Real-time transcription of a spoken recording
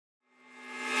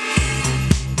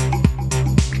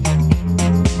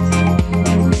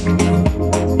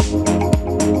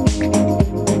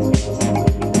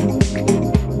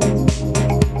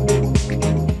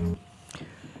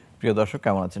প্রিয় দর্শক,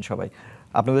 কেমন আছেন সবাই?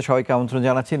 আপনাদের সবাইকে আমন্ত্রণ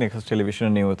জানাচ্ছি নেক্সাস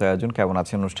টেলিভিশনের নিয়মিত আয়োজন কেমন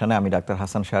আছেন অনুষ্ঠানে। আমি ডাক্তার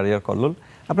হাসান শাহরিয়ার কল্লোল।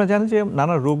 আপনারা জানেন যে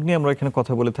নানা রোগ নিয়ে আমরা এখানে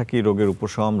কথা বলে থাকি, রোগের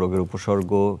উপশম, রোগের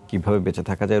উপসর্গ, কিভাবে বেঁচে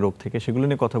থাকা যায় রোগ থেকে, সেগুলো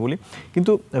নিয়ে কথা বলি।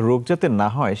 কিন্তু রোগ যাতে না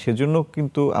হয় সেজন্য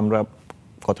কিন্তু আমরা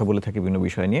কথা বলে থাকি বিভিন্ন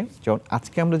বিষয় নিয়ে। যেমন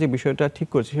আজকে আমরা যে বিষয়টা ঠিক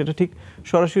করছি সেটা ঠিক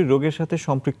সরাসরি রোগের সাথে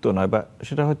সম্পৃক্ত নয়, বা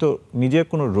সেটা হয়তো নিজের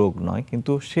কোনো রোগ নয়,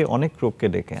 কিন্তু সে অনেক রোগকে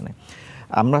ডেকে আনে।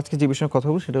 আমরা আজকে যে বিষয়ে কথা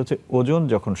বলবো সেটা হচ্ছে ওজন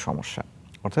যখন সমস্যা,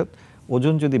 অর্থাৎ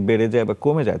ওজন যদি বেড়ে যায় বা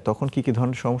কমে যায় তখন কি কি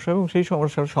ধরনের সমস্যা এবং সেই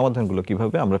সমস্যার সমাধানগুলো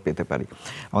কিভাবে আমরা পেতে পারি।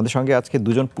 আমাদের সঙ্গে আজকে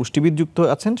দুজন পুষ্টিবিদ যুক্ত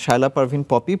আছেন। শায়লা পারভিন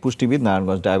পপি, পুষ্টিবিদ,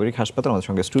 নারায়ণগঞ্জ ডায়াবেটিক হাসপাতাল, আমাদের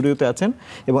সঙ্গে স্টুডিওতে আছেন।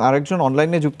 এবং আরেকজন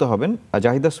অনলাইনে যুক্ত হবেন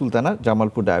জাহিদা সুলতানা,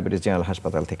 জামালপুর ডায়াবেটিস জেনারেল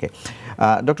হাসপাতাল থেকে।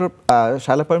 ডক্টর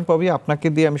শায়লা পারভিন পপি, আপনাকে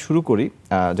দিয়ে আমি শুরু করি।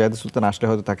 জাহিদা সুলতানা আসলে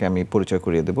হয়তো তাকে আমি পরিচয়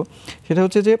করিয়ে দেবো। সেটা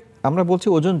হচ্ছে যে আমরা বলছি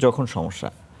ওজন যখন সমস্যা,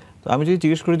 তো আমি যদি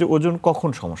জিজ্ঞেস করি যে ওজন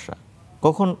কখন সমস্যা,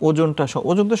 কখন ওজন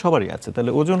তো সবারই আছে,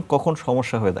 তাহলে ওজন কখন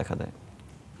সমস্যা হয়ে দেখা দেয়?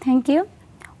 Thank you.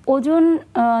 ওজন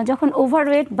যখন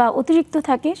ওভারওয়েট বা অতিরিক্ত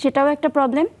থাকে সেটাও একটা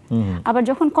প্রবলেম, আবার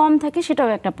যখন কম থাকে সেটাও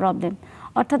একটা প্রবলেম।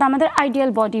 অর্থাৎ আমাদের আইডিয়াল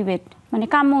বডি ওয়েট মানে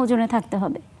কাম্য ওজনে থাকতে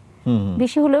হবে।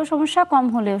 বেশি হলেও সমস্যা, কম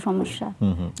হলেও সমস্যা,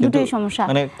 দুটোই সমস্যা।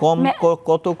 মানে কম,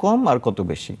 কত কম আর কত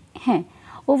বেশি? হ্যাঁ,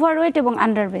 ওভারওয়েট এবং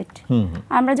আন্ডারওয়েট।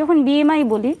 আমরা যখন বিএমআই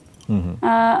বলি,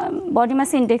 বডি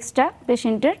মাস ইন্ডেক্সটা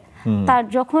পেশেন্টের, তার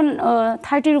যখন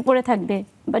 30-র উপরে থাকবে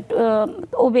বাট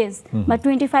ওবেজ বা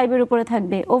 25-এর উপরে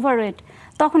থাকবে ওভারওয়েট,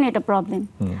 তখন এটা প্রবলেম।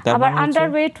 আবার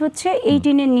আন্ডারওয়েট হচ্ছে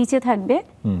 18-এর নিচে থাকবে,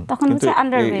 তখন হচ্ছে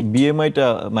আন্ডারওয়েট। বিএমআইটা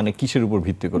মানে কিসের উপর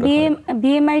ভিত্তি করে?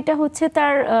 বিএমআইটা হচ্ছে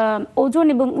তার ওজন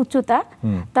এবং উচ্চতা।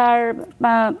 তার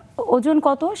ওজন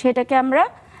কত সেটাকে আমরা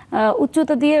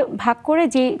উচ্চতা দিয়ে ভাগ করে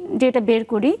যেটা বের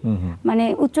করি, মানে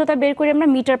উচ্চতা বের করি আমরা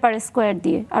মিটার পার স্কয়ার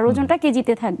দিয়ে, আর ওজনটা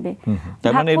কেজিতে থাকবে।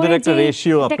 তার মানে এদের একটা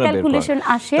রেশিও আপনাদের ক্যালকুলেশন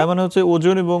আসে। তার মানে হচ্ছে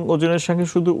ওজন এবং ওজনের সঙ্গে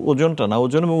শুধু ওজনটা না,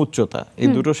 ওজন এবং উচ্চতা এই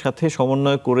দুটোর সাথে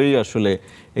সমন্বয় করেই আসলে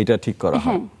এটা ঠিক করা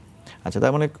হয়। আচ্ছা,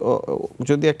 তার মানে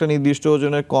যদি একটা নির্দিষ্ট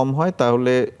ওজনের কম হয়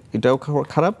তাহলে এটাও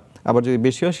খারাপ, আবার যদি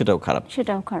বেশি হয় সেটাও খারাপ।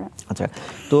 আচ্ছা,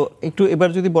 তো একটু এবার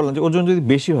যদি বলেন যে ওজন যদি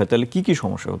বেশি হয় তাহলে কি কি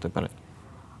সমস্যা হতে পারে?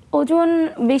 ওজন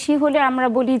বেশি হলে আমরা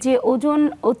বলি যে ওজন,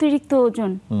 অতিরিক্ত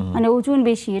ওজন মানে ওজন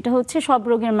বেশি, এটা হচ্ছে সব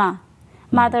রোগের মা,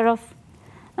 মাদার অফ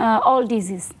অল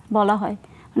ডিজিজ বলা হয়।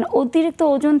 মানে অতিরিক্ত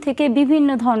ওজন থেকে বিভিন্ন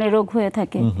ধরনের রোগ হয়ে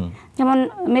থাকে, যেমন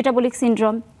মেটাবলিক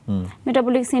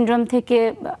সিনড্রোম থেকে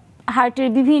হার্টের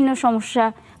বিভিন্ন সমস্যা,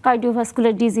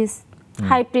 কার্ডিওভাস্কুলার ডিজিজ,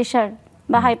 হাই প্রেশার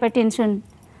বা হাইপারটেনশন।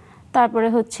 তারপরে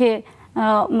হচ্ছে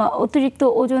অতিরিক্ত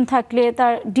ওজন থাকলে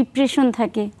তার ডিপ্রেশন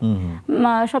থাকে,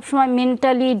 সবসময়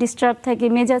মেন্টালি ডিস্টার্ব থাকে,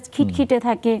 মেজাজ খিটখিটে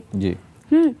থাকে।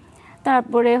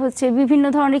 তারপরে হচ্ছে বিভিন্ন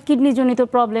ধরনের কিডনি জনিত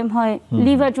প্রবলেম হয়,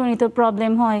 লিভার জনিত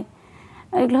প্রবলেম হয়।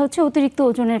 এগুলো হচ্ছে অতিরিক্ত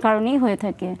ওজনের কারণেই হয়ে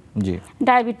থাকে।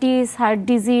 Diabetes, heart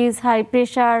disease, high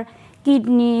pressure,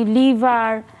 kidney,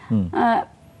 liver,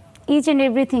 each and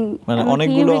everything,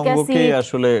 অনেকগুলো অঙ্গকে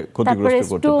আসলে ক্ষতিগ্রস্ত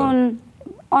করতে পারে।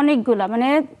 অনেকগুলা, মানে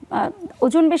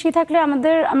ওজন বেশি থাকলে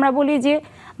আমরা বলি যে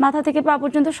মাথা থেকে পা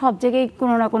পর্যন্ত সব জায়গায়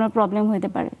কোনো না কোনো প্রবলেম হতে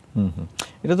পারে।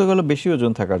 এটা তো গেল বেশি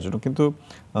ওজন থাকার জন্য, কিন্তু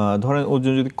ধরেন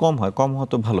ওজন যদি কম হয়, কম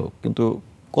হতো ভালো, কিন্তু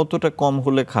কতটা কম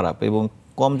হলে খারাপ, এবং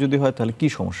কম যদি হয় তাহলে কি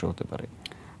সমস্যা হতে পারে?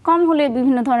 কম হলে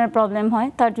বিভিন্ন ধরনের প্রবলেম হয়।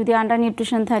 তার যদি আন্ডার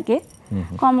নিউট্রিশন থাকে,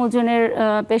 কম ওজনের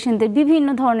পেশেন্টদের বিভিন্ন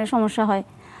ধরনের সমস্যা হয়।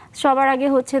 সবার আগে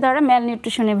হচ্ছে তারা ম্যাল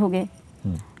নিউট্রিশনে ভোগে,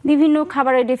 বিভিন্ন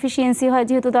খাবারের ডেফিসিয়েন্সি হয়।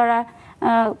 যেহেতু তারা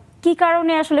কি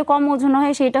কারণে আসলে কম ওজন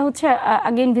হয় সেটা হচ্ছে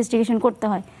আগে ইনভেস্টিগেশন করতে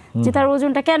হয় যে তার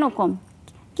ওজনটা কেন কম,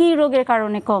 কি রোগের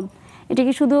কারণে কম। এটা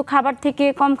কি শুধু খাবার থেকে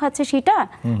কম খাচ্ছে সেটা,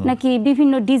 নাকি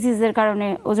বিভিন্ন ডিজিজের কারণে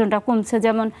ওজনটা কমছে?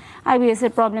 যেমন আইবিএস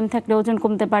এর প্রবলেম থাকলে ওজন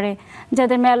কমতে পারে,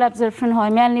 যাদের ম্যাল অ্যাবজর্পশন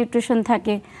হয়, ম্যাল নিউট্রিশন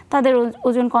থাকে, তাদের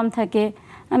ওজন কম থাকে।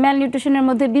 ম্যাল নিউট্রিশনের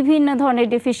মধ্যে বিভিন্ন ধরনের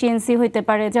ডেফিসিয়েন্সি হইতে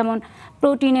পারে, যেমন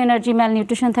প্রোটিন এনার্জি ম্যাল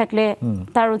নিউট্রিশন থাকলে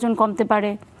তার ওজন কমতে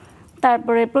পারে।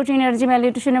 তারপরে প্রোটিন এনার্জি ম্যাল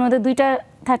নিউট্রিশনের মধ্যে দুইটা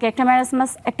থাকে, একটা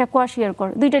ম্যারাসমাস, একটা কোয়াশিয়ারকর,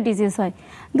 দুইটা ডিজিজ হয়।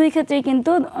 দুই ক্ষেত্রেই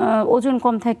কিন্তু ওজন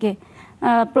কম থাকে,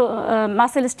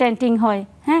 মাসেল স্ট্যান্টিং হয়।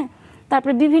 হ্যাঁ,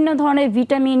 তারপরে বিভিন্ন ধরনের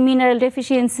ভিটামিন, মিনারেল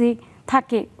ডেফিসিয়েন্সি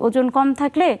থাকে। ওজন কম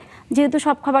থাকলে যেহেতু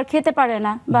সব খাবার খেতে পারে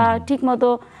না বা ঠিকমতো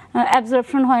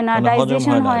অ্যাবজর্পশন হয় না,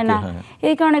 ডাইজেশন হয় না,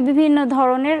 এই কারণে বিভিন্ন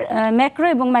ধরনের ম্যাক্রো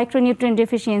এবং মাইক্রোনিউট্রিয়েন্ট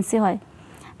ডেফিসিয়েন্সি হয়।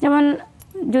 যেমন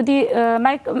যদি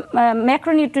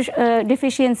ম্যাক্রোনিউট্রিশন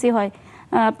ডেফিসিয়েন্সি হয়,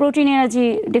 প্রোটিন এনার্জি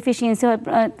ডেফিসিয়েন্সি হয়,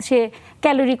 সে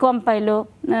ক্যালোরি কম পাইলো,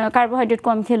 কার্বোহাইড্রেট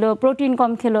কম খেলো, প্রোটিন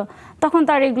কম খেলো, তখন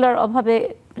তার এগুলোর অভাবে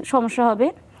সমস্যা হবে।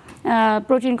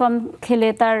 প্রোটিন কম খেলে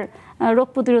তার রোগ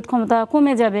প্রতিরোধ ক্ষমতা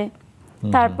কমে যাবে।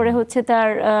 তারপরে হচ্ছে তার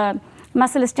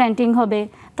মাসেল স্ট্যান্টিং হবে,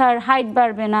 তার হাইট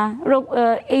বাড়বে না, রোগ,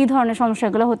 এই ধরনের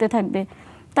সমস্যাগুলো হতে থাকবে।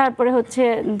 তারপরে হচ্ছে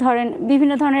ধরেন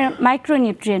বিভিন্ন ধরনের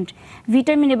মাইক্রোনিউট্রিয়েন্ট,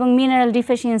 ভিটামিন এবং মিনারেল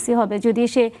ডিফিসিয়েন্সি হবে যদি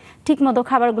সে ঠিকমতো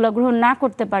খাবারগুলো গ্রহণ না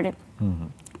করতে পারে।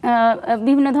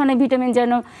 বিভিন্ন ধরনের ভিটামিন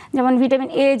যেমন ভিটামিন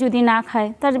এ যদি না খায়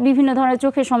তার বিভিন্ন ধরনের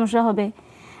চোখের সমস্যা হবে,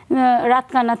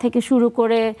 রাতকানা থেকে শুরু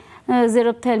করে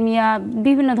জেরোপথ্যালমিয়া,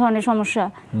 বিভিন্ন ধরনের সমস্যা।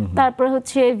 তারপরে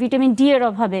হচ্ছে ভিটামিন ডি এর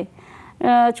অভাবে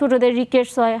ছোটদের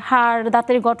রিকেটস হয়, হাড়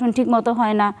দাঁতের গঠন ঠিক মতো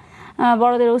হয় না,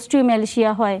 বড়দের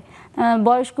অস্টিওম্যালেশিয়া হয়,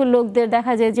 বয়স্ক লোকদের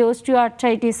দেখা যায় যে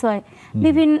অস্টিওআর্থ্রাইটিস হয়,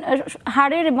 বিভিন্ন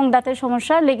হাড়ের এবং দাঁতের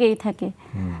সমস্যা লেগেই থাকে।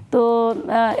 তো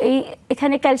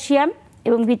এখানে ক্যালসিয়াম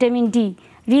এবং ভিটামিন ডি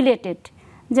রিলেটেড।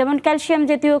 যেমন ক্যালসিয়াম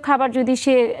জাতীয় খাবার যদি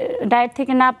সে ডায়েট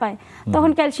থেকে না পায়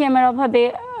তখন ক্যালসিয়ামের অভাবে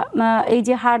এই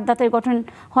যে হাড় দাঁতের গঠন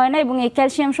হয় না, এবং এই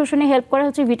ক্যালসিয়াম শোষণে হেল্প করে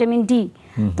হচ্ছে ভিটামিন ডি।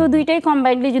 তো দুইটাই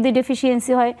কম্বাইন্ডলি যদি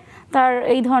ডেফিসিয়েন্সি হয় তার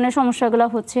এই ধরনের সমস্যাগুলো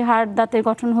হচ্ছে, হাড় দাঁতের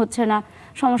গঠন হচ্ছে না,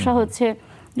 সমস্যা হচ্ছে।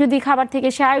 যদি খাবার থেকে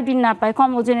সে আয়োডিন না পায়,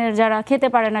 কম ওজনের যারা খেতে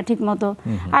পারে না ঠিক মতো,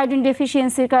 আয়োডিন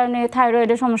ডেফিসিয়েন্সির কারণে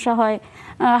থাইরয়েডের সমস্যা হয়,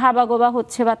 হাবাগোবা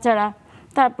হচ্ছে বাচ্চারা।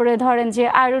 তারপরে ধরেন যে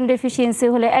আয়রন ডেফিসিয়েন্সি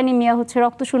হলে অ্যানিমিয়া হচ্ছে,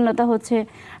 রক্তশূন্যতা হচ্ছে।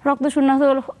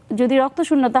 যদি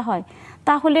রক্তশূন্যতা হয়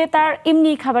তাহলে তার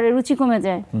এমনি খাবারের রুচি কমে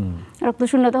যায়।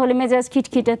 রক্তশূন্যতা হলে মেজাজ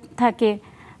খিটখিটে থাকে,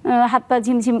 হাত পা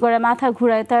ঝিমঝিম করে, মাথা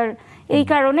ঘুরায়, তার এই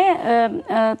কারণে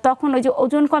তখন ওই যে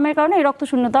ওজন কমের কারণে এই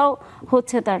রক্তশূন্যতাও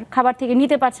হচ্ছে, তার খাবার থেকে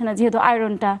নিতে পারছে না যেহেতু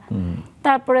আয়রনটা।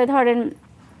 তারপরে ধরেন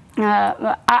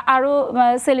আরও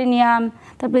সেলেনিয়াম,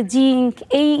 তারপরে জিঙ্ক,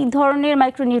 এই ধরনের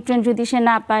মাইক্রোনিউট্রিয়েন্ট যদি সে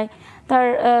না পায় তার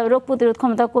রোগ প্রতিরোধ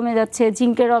ক্ষমতা কমে যাচ্ছে।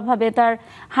 জিঙ্কের অভাবে তার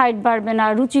হাইট বাড়বে না,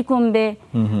 রুচি কমবে,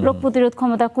 রোগ প্রতিরোধ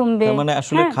ক্ষমতা কমবে। মানে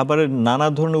আসলে খাবারের নানা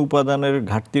ধরনের উপাদানের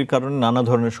ঘাটতির কারণে নানা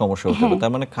ধরনের সমস্যা হতে পারে।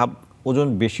 তার মানে ওজন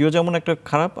বেশিও যেমন একটা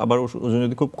খারাপ, আবার ওজন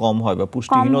যদি খুব কম হয় বা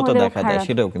পুষ্টিহীনতা দেখা যায়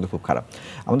সেটাও কিন্তু খুব খারাপ।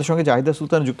 আমাদের সঙ্গে জাহিদা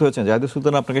সুলতান যুক্ত হয়েছেন। জাহিদা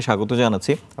সুলতান, আপনাকে স্বাগত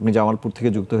জানাচ্ছি। আপনি জামালপুর থেকে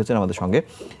যুক্ত হয়েছেন আমাদের সঙ্গে।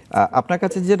 আপনার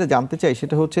কাছে যেটা জানতে চাই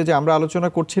সেটা হচ্ছে যে আমরা আলোচনা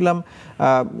করছিলাম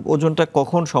ওজনটা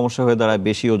কখন সমস্যা হয়ে দাঁড়ায়,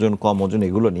 বেশি ওজন কম ওজন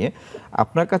এগুলো নিয়ে।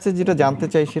 আপনার কাছে যেটা জানতে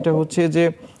চাই সেটা হচ্ছে যে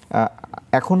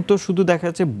এখন তো শুধু দেখা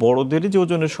যাচ্ছে বড়দেরই যে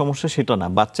ওজনের সমস্যা সেটা না,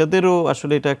 বাচ্চাদেরও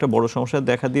আসলে এটা একটা বড় সমস্যা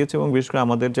দেখা দিয়েছে। এবং বিশেষ করে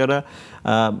আমাদের যারা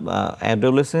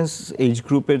অ্যাডোলেসেন্স এজ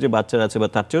গ্রুপের যে বাচ্চারা আছে বা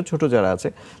তার চেয়েও ছোটো যারা আছে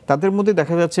তাদের মধ্যে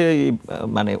দেখা যাচ্ছে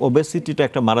মানে ওবেসিটিটা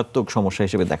একটা মারাত্মক সমস্যা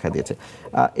হিসেবে দেখা দিয়েছে।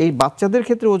 এই বাচ্চাদের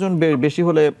ক্ষেত্রে ওজন বেশি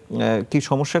হলে কি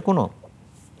সমস্যা কোনো?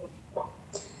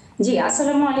 জি,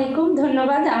 আসসালামু আলাইকুম,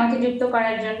 ধন্যবাদ আমাকে যুক্ত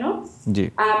করার জন্য। জি,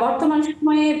 বর্তমান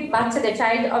সময়ে বাচ্চাদের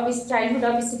চাইল্ডহুড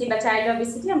অবিসিটি বা চাইল্ড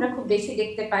অবিসিটি আমরা খুব বেশি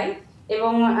দেখতে পাই,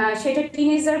 এবং সেটা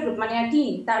টিনেজার গ্রুপ, মানে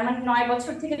টিন, তার মানে 9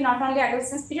 বছর থেকে, নট অনলি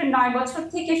অ্যাডোলেসেন্স পিরিয়ড, 9 বছর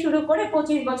থেকে শুরু করে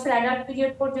 25 বছর অ্যাডাল্ট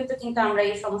পিরিয়ড পর্যন্ত কিন্তু আমরা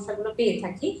এই সমস্যাগুলো পেয়ে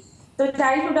থাকি। তো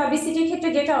চাইল্ডহুড অবিসিটির ক্ষেত্রে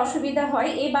যেটা অসুবিধা হয়,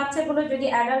 এই বাচ্চাগুলো যদি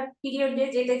অ্যাডাল্ট পিরিয়ডে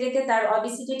যেতে যেতে তার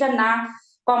অবিসিটিটা না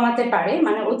কমাতে পারে,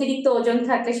 মানে অতিরিক্ত ওজন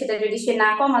থাকলে সেটা যদি সে না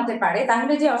কমাতে পারে,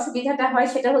 তাহলে যে অসুবিধাটা হয়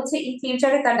সেটা হচ্ছে ইন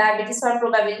ফিউচারে তার ডায়াবেটিস হওয়ার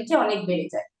প্রবাবিলিটি অনেক বেড়ে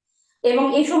যায়। এবং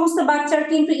এই সমস্ত বাচ্চার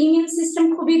কিন্তু ইমিউন সিস্টেম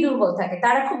খুবই দুর্বল থাকে,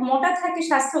 তারা খুব মোটা থাকে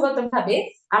স্বাস্থ্যগতভাবে,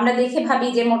 আমরা দেখে ভাবি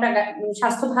যে মোটা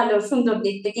স্বাস্থ্য ভালো, সুন্দর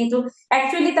দেখতে, কিন্তু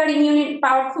অ্যাকচুয়ালি তার ইমিউন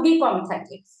পাওয়ার খুবই কম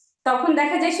থাকে। তখন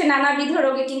দেখা যায় সে নানাবিধ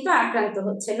রোগে কিন্তু আক্রান্ত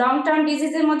হচ্ছে। লং টার্ম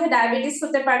ডিজিজের মধ্যে ডায়াবেটিস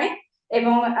হতে পারে,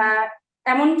 এবং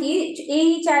এমনকি এই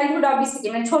চাইল্ডহুড অবিসিটি,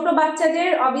 মানে ছোট বাচ্চাদের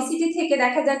অবিসিটি থেকে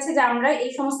দেখা যাচ্ছে যে আমরা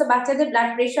এই সমস্ত বাচ্চাদের ব্লাড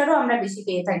প্রেশারও আমরা বেশি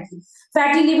পেয়ে থাকি।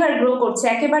 ফ্যাটি লিভার গ্রো করছে,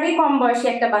 একেবারেই কম বয়সী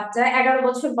একটা বাচ্চা, 11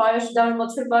 বছর বয়স, 10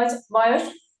 বছর বয়স,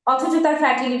 অথচ তার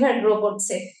ফ্যাটি লিভার গ্রো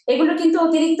করছে। এগুলো কিন্তু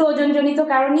অতিরিক্ত ওজনজনিত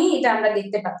কারণেই এটা আমরা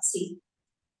দেখতে পাচ্ছি।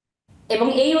 এবং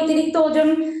এই অতিরিক্ত ওজন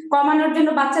কমানোর জন্য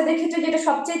বাচ্চাদের ক্ষেত্রে যেটা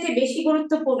সবচেয়ে বেশি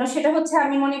গুরুত্বপূর্ণ সেটা হচ্ছে,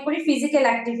 আমি মনে করি, ফিজিক্যাল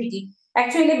অ্যাক্টিভিটি।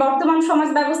 অ্যাকচুয়ালি বর্তমান সমাজ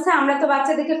ব্যবস্থায় আমরা তো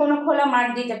বাচ্চাদেরকে কোনো খোলা মাঠ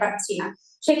দিতে পারছি না,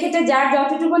 সেক্ষেত্রে যার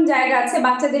যতটুকুন জায়গা আছে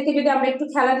বাচ্চাদেরকে যদি আমরা একটু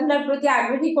খেলাধুলার প্রতি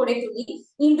আগ্রহী করে তুলি,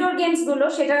 ইনডোর গেমস গুলো,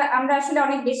 সেটা আমরা আসলে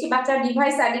অনেক বেশি বাচ্চা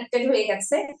ডিভাইস অ্যাডিক্টেড হয়ে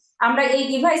গেছে, আমরা এই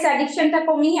ডিভাইস অ্যাডিকশনটা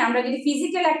কমিয়ে আমরা যদি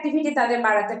ফিজিক্যাল অ্যাক্টিভিটি তাদের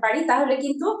বাড়াতে পারি তাহলে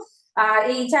কিন্তু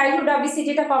এই চাইল্ডহুড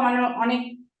অবিসিটিটা কমানোর অনেক,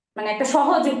 মানে একটা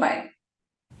সহজ উপায়।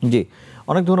 জি,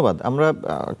 অনেক ধন্যবাদ। আমরা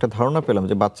একটা ধারণা পেলাম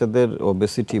যে বাচ্চাদের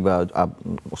ওবেসিটি বা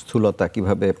স্থূলতা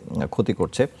কিভাবে ক্ষতি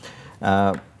করছে।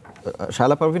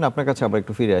 শায়লা পারভীন, আপনার কাছে আবার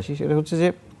একটু ফিরে আসি। সেটা হচ্ছে যে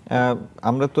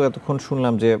আমরা তো এতক্ষণ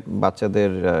শুনলাম যে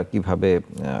বাচ্চাদের কিভাবে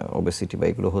ওবেসিটি বা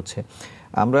এগুলো হচ্ছে,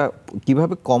 আমরা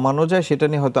কিভাবে কমানো যায় সেটা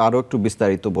নিয়ে হয়তো আরও একটু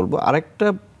বিস্তারিত বলবো। আরেকটা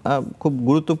খুব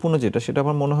গুরুত্বপূর্ণ যেটা, সেটা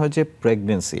আমার মনে হয় যে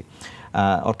প্রেগনেন্সি,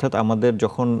 অর্থাৎ আমাদের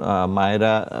যখন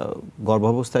মায়েরা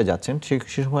গর্ভাবস্থায় যাচ্ছেন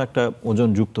সে সময় একটা ওজন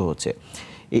যুক্ত হচ্ছে,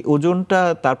 এই ওজনটা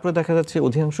তারপরে দেখা যাচ্ছে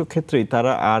অধিকাংশ ক্ষেত্রেই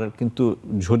তারা আর কিন্তু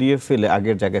ঝরিয়ে ফেলে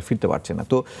আগের জায়গায় ফিরতে পারছে না।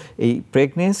 তো এই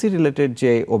প্রেগনেন্সি রিলেটেড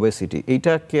যে ওবেসিটি,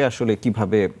 এইটাকে আসলে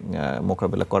কিভাবে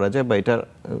মোকাবেলা করা যায় বা এটার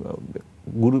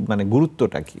মানে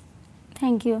গুরুত্বটা কি?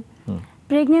 Thank you.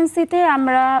 প্রেগন্যান্সিতে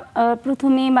আমরা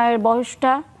প্রথমে মায়ের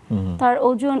বয়সটা, তার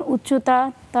ওজন, উচ্চতা,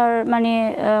 তার মানে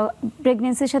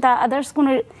প্রেগন্যান্সির সাথে আদার্স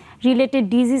কোনো রিলেটেড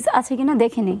ডিজিজ আছে কিনা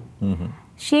দেখে নেই।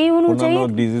 সেই অনুযায়ী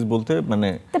ডিজিজ বলতে মানে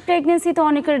তো প্রেগন্যান্সিতে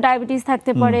অনেকের ডায়াবেটিস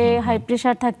থাকতে পারে, হাই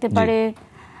প্রেশার থাকতে পারে,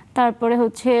 তারপরে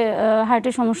হচ্ছে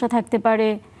হার্টের সমস্যা থাকতে পারে,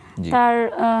 তার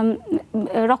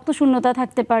রক্তশূন্যতা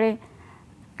থাকতে পারে,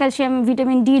 ক্যালসিয়াম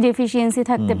ভিটামিন ডি ডেফিসিয়েন্সি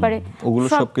থাকতে পারে। ওগুলো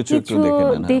সবকিছু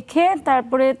দেখে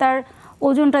তারপরে তার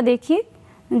ওজনটা দেখি,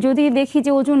 যদি দেখি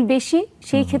যে ওজন বেশি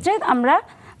সেই ক্ষেত্রে আমরা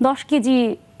 10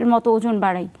 কেজির মতো ওজন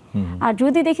বাড়াই, আর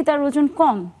যদি দেখি তার ওজন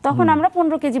কম তখন আমরা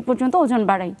 15 কেজি পর্যন্ত ওজন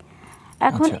বাড়াই।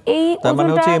 এখন এই তার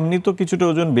মানে হচ্ছে এমনি তো কিছুটা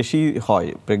ওজন বেশি হয়,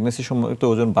 প্রেগন্যান্সির সময় তো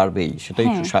ওজন বাড়বেই, সেটাই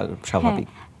স্বাভাবিক।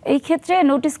 এই ক্ষেত্রে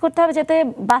নোটিস করতে হবে যাতে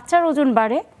বাচ্চার ওজন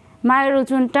বাড়ে, মায়ের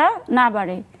ওজনটা না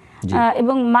বাড়ে,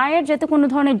 এবং মায়ের যাতে কোনো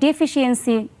ধরনের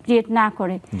ডেফিসিয়েন্সি ক্রিয়েট না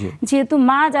করে, যেহেতু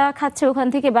মা যা খাচ্ছে ওখান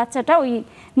থেকে বাচ্চাটা ওই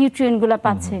নিউট্রিয়েন্টগুলো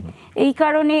পাচ্ছে। এই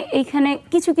কারণে এইখানে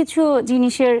কিছু কিছু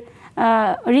জিনিসের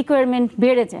রিকোয়ারমেন্ট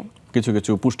বেড়ে যায়, কিছু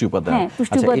কিছু পুষ্টি উপাদান।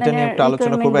 আচ্ছা, এটা নিয়ে একটা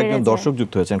আলোচনা করব। একজন দর্শক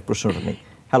যুক্ত হয়েছেন, প্রশ্নটা নেই।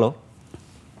 হ্যালো,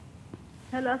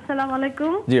 আসসালামু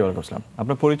আলাইকুম। জি, ওয়ালাইকুম আসসালাম।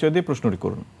 আপনার পরিচয় দিয়ে প্রশ্নটি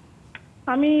করুন।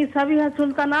 আমি সাবিহা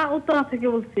সুলতানা, উত্তরা থেকে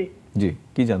বলছি। জি,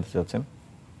 কি জানতে চাচ্ছেন?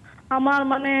 আমার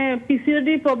মানে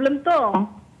পিসিওডি প্রবলেম, তো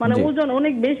মানে ওজন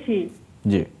অনেক বেশি।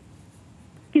 জি,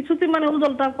 কিছুতে মানে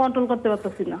ওজনটা কন্ট্রোল করতে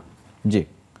পারতেছি না। জি,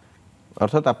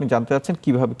 অর্থাৎ আপনি জানতে চাচ্ছেন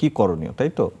কিভাবে কি করণীয়, তাই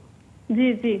তো? জি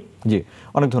জি জি,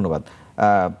 অনেক ধন্যবাদ।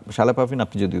 শালা পারভিন,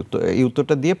 আপনি যদি এই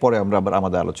উত্তরটা দিয়ে পরে আমরা আবার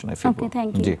আমাদের আলোচনায় ফিরব। ওকে,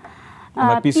 thank you. G,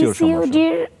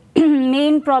 পিসিওডির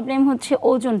main problem হচ্ছে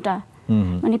ওজনটা।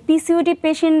 মানে পিসিওডি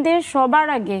পেশেন্টদের সবার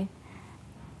আগে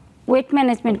ওয়েট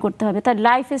ম্যানেজমেন্ট করতে হবে, তার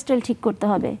লাইফস্টাইল ঠিক করতে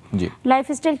হবে।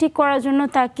 লাইফস্টাইল ঠিক করার জন্য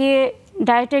তাকে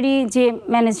ডায়েটারি যে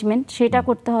ম্যানেজমেন্ট সেটা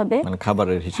করতে হবে, মানে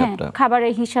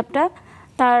খাবারের হিসাবটা,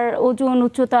 তার ওজন,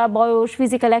 উচ্চতা, বয়স,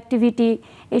 ফিজিক্যাল অ্যাক্টিভিটি,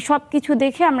 এই সব কিছু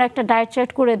দেখে আমরা একটা ডায়েট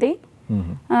চার্ট করে দিই।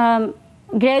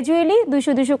 গ্র্যাজুয়ালি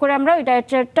 200 করে আমরা ওই ডায়েট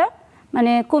চার্টটা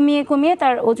মানে কমিয়ে কমিয়ে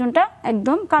তার ওজনটা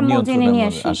একদম কাম্য ওজনে নিয়ে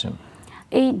আসি।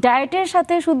 এই ডায়েটের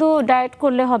সাথে শুধু ডায়েট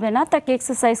করলে হবে না, তাকে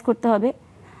এক্সারসাইজ করতে হবে।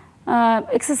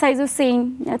 এক্সারসাইজও সেম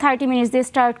 30 মিনিটস দিয়ে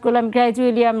স্টার্ট করলাম,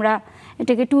 গ্র্যাজুয়ালি আমরা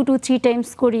এটাকে 2 to 3 টাইমস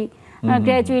করি,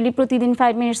 গ্র্যাজুয়ালি প্রতিদিন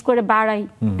 5 মিনিটস করে বাড়াই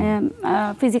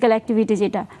ফিজিক্যাল অ্যাক্টিভিটি,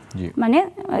 যেটা মানে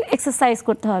এক্সারসাইজ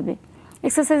করতে হবে।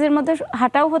 এক্সারসাইজের মধ্যে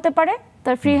হাঁটাও হতে পারে,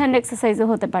 তার ফ্রি হ্যান্ড এক্সারসাইজও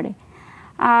হতে পারে।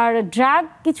 আর ড্রাগ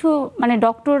কিছু মানে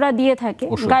ডক্টররা দিয়ে থাকে,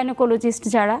 গাইনোকোলজিস্ট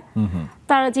যারা,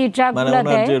 তারা যে ড্রাগগুলো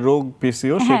দেয় যে রোগ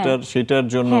পিসিও সেটার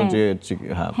জন্য যে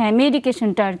হ্যাঁ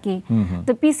মেডিকেশনটা আর কি।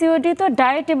 তো পিসিওডি তো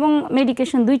ডায়েট এবং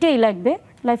মেডিকেশন দুইটাই লাগবে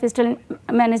লাইফস্টাইল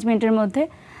ম্যানেজমেন্টের মধ্যে।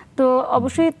 তো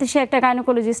অবশ্যই সে একটা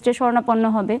গাইনোকোলজিস্টের শরণাপন্ন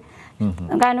হবে,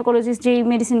 গাইনোকোলজিস্ট যেই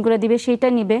মেডিসিনগুলো দিবে সেইটা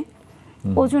নিবে,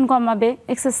 ওজন কমাবে,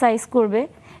 এক্সারসাইজ করবে।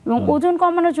 এবং ওজন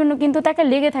কমানোর জন্য কিন্তু তাকে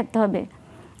লেগে থাকতে হবে।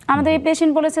 আমাদের এই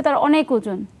পেশেন্ট বলেছে তার অনেক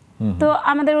ওজন, তো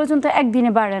আমাদের ওজন তো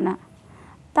একদিনে বাড়ে না,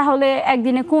 তাহলে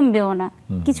একদিনে কমবেও না,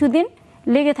 কিছুদিন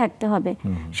লেগে থাকতে হবে।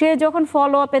 সে যখন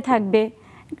ফলো আপে থাকবে,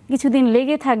 কিছুদিন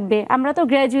লেগে থাকবে, আমরা তো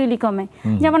গ্র্যাজুয়ালি কমে।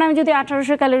 যেমন আমি যদি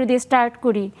 1800 ক্যালোরি দিয়ে স্টার্ট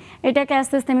করি, এটাকে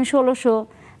আস্তে আস্তে আমি 1600,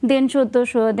 দেন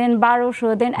 1400, দেন 1200,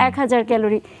 দেন 1000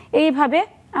 ক্যালোরি, এইভাবে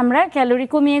আমরা ক্যালোরি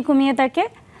কমিয়ে কমিয়ে তাকে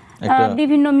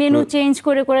বিভিন্ন মেনু চেঞ্জ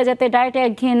করে করে যাতে ডায়েটে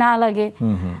একঘেয়ে না লাগে,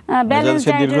 ব্যালেন্স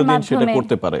ডায়েটের মাধ্যমে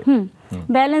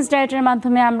ব্যালেন্স ডায়েটের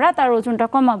মাধ্যমে আমরা তার ওজনটা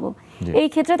কমাবো। এই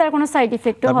ক্ষেত্রে তার কোনো সাইড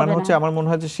ইফেক্টও হবে না। হচ্ছে আমার মনে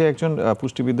হয় যে সে একজন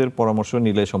পুষ্টিবিদের পরামর্শ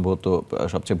নিলে সম্ভবত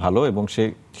সবচেয়ে ভালো, এবং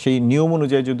সেই নিয়ম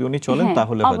অনুযায়ী যদি উনি চলেন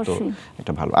তাহলে হয়তো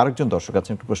এটা ভালো। আরেকজন দর্শক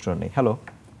আছেন, একটু প্রশ্ন নেই। হ্যালো,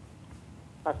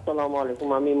 আসসালামু আলাইকুম,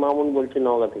 আমি মামুন বলছি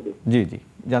নওগাঁ থেকে। জি জি,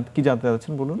 কি জানতে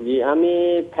চাচ্ছেন বলুন। জি, আমি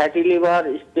ফ্যাটি লিভার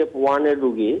স্টেপ 1 এর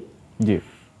রোগী। জি,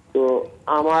 তো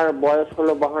আমার বয়স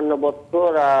হলো 52 বছর,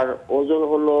 আর ওজন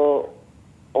হলো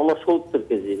 69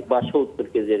 কেজি বা 70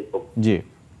 কেজি এরকম। জি,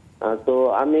 তো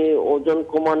আমি ওজন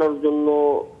কমানোর জন্য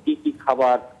কি কি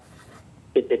খাবার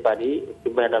খেতে পারি একটু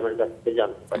ম্যাডামের কাছ থেকে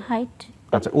জানতে পারি। হাইট,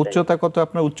 আচ্ছা, উচ্চতা কত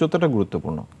আপনার? উচ্চতাটা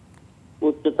গুরুত্বপূর্ণ।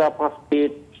 উচ্চতা 5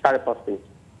 ফিট 5.5 ইঞ্চি।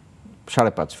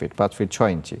 5.5 ফিট, 5 ফিট 6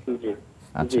 ইঞ্চি। জি,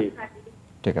 আচ্ছা,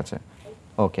 ঠিক আছে,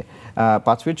 ওকে।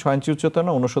 5 ফিট 6 ইঞ্চি উচ্চতা,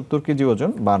 না 69 কেজি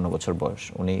ওজন, 52 বছর বয়স।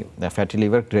 উনি ফ্যাটি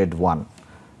লিভার গ্রেড 1।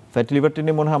 ফ্যাটি লিভারটি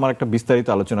নিয়ে মনে হয় আমার একটা বিস্তারিত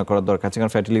আলোচনা করার দরকার আছে,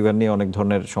 কারণ ফ্যাটি লিভার নিয়ে অনেক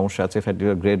ধরনের সমস্যা আছে। ফ্যাটি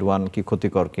লিভার গ্রেড 1 কি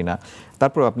ক্ষতিকর কিনা,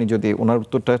 তারপর আপনি যদি ওনার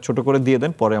উত্তরটা ছোট করে দিয়ে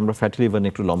দেন, পরে আমরা ফ্যাটি লিভার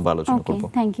নিয়ে একটু লম্বা আলোচনা করব।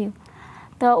 Thank you.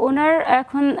 তো ওনার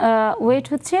এখন ওয়েট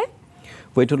হচ্ছে,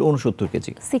 ওয়েট হলো 69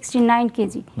 কেজি, 69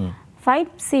 কেজি,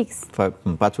 5'6",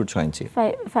 5 ফুট 6 ইঞ্চি,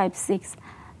 5'6".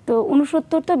 তো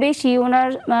 69 তো বেশি, ওনার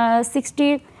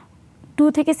 62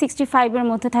 থেকে 65 এর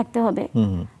মধ্যে থাকতে হবে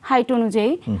হাইট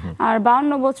অনুযায়ী। আর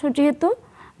 52 বছর যেহেতু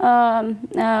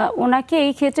ওনাকে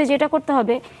এই ক্ষেত্রে যেটা করতে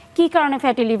হবে, কি কারণে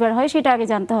ফ্যাটি লিভার হয় সেটা আগে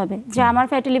জানতে হবে, যে আমার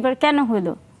ফ্যাটি লিভার কেন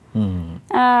হলো।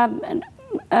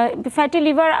 ফ্যাটি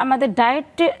লিভার আমাদের ডায়েট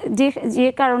যে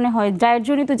কারণে হয়,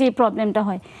 ডায়েটজনিত যে প্রবলেমটা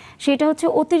হয়, সেটা হচ্ছে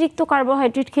অতিরিক্ত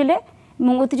কার্বোহাইড্রেট খেলে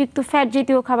এবং অতিরিক্ত ফ্যাট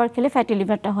জাতীয় খাবার খেলে ফ্যাটি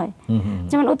লিভারটা হয়।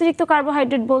 যেমন অতিরিক্ত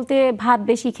কার্বোহাইড্রেট বলতে ভাত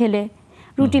বেশি খেলে,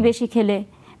 রুটি বেশি খেলে,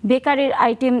 বেকারির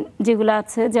আইটেম যেগুলো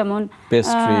আছে যেমন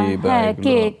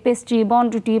কেক, পেস্ট্রি,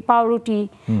 বনরুটি, পাউরুটি,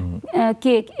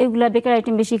 কেক, এগুলা বেকারি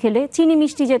আইটেম বেশি খেলে, চিনি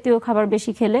মিষ্টি জাতীয় খাবার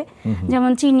বেশি খেলে,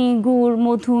 যেমন চিনি, গুড়,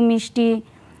 মধু, মিষ্টি,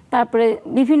 তারপরে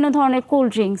বিভিন্ন ধরনের কোল্ড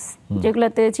ড্রিঙ্কস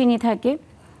যেগুলোতে চিনি থাকে,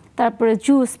 তারপরে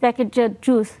জুস, প্যাকেটজাত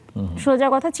জুস, সোজা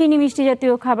কথা চিনি মিষ্টি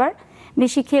জাতীয় খাবার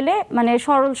বেশি খেলে, মানে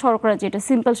সরল শর্করা যেটা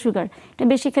সিম্পল সুগার, এটা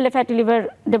বেশি খেলে ফ্যাটি লিভার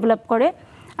ডেভেলপ করে।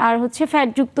 আর হচ্ছে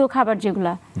ফ্যাটযুক্ত খাবার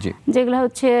যেগুলো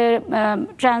হচ্ছে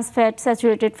ট্রান্স ফ্যাট,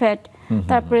 স্যাচুরেটেড ফ্যাট,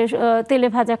 তারপরে তেলে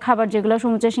ভাজা খাবার যেগুলো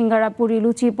সমুচা, সিঙ্গারা, পুরি,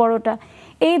 লুচি, পরোটা,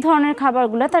 এই ধরনের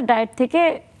খাবারগুলো তার ডায়েট থেকে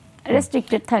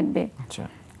রেস্ট্রিক্টেড থাকবে।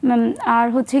 আর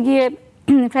হচ্ছে গিয়ে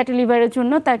ফ্যাটি লিভারের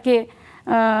জন্য তাকে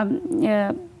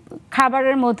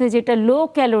খাবারের মধ্যে যেটা লো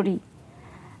ক্যালোরি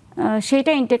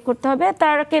সেটা ইনটেক করতে হবে,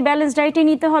 তাকে ব্যালেন্স ডায়েটে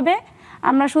নিতে হবে।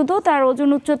 আমরা শুধু তার ওজন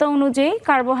উচ্চতা অনুযায়ী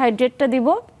কার্বোহাইড্রেটটা দিব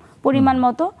পরিমাণ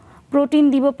মতো, প্রোটিন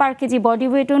দিব পার কেজি বডি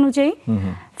ওয়েট অনুযায়ী,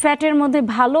 ফ্যাটের মধ্যে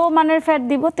ভালো মানের ফ্যাট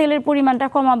দিব, তেলের পরিমাণটা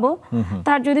কমাবো।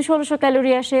 তার যদি 1600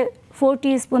 ক্যালোরি আসে 4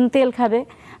 টিস্পুন তেল খাবে,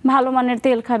 ভালো মানের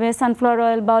তেল খাবে, সানফ্লাওয়ার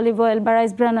অয়েল বা অলিভ অয়েল বা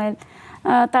রাইস ব্রান অয়েল।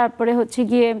 তারপরে হচ্ছে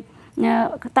গিয়ে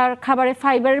তার খাবারে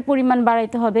ফাইবারের পরিমাণ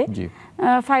বাড়াইতে হবে।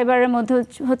 ফাইবারের মধ্যে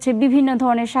হচ্ছে বিভিন্ন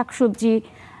ধরনের শাকসবজি,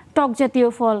 টক জাতীয়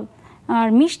ফল, আর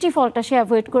মিষ্টি ফলটা সে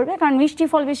অ্যাভয়েড করবে, কারণ মিষ্টি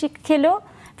ফল বেশি খেলেও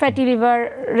ফ্যাটি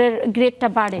লিভারের গ্রেডটা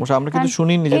বাড়ে। আমরা কিন্তু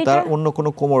শুনিনি যে তার অন্য কোনো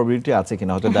কোমরবিডিটি আছে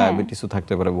কিনা, হয়তো ডায়াবেটিসও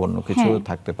থাকতে পারে, অন্য কিছু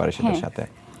থাকতে পারে সেটার সাথে।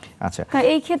 আচ্ছা,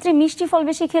 এই ক্ষেত্রে মিষ্টি ফল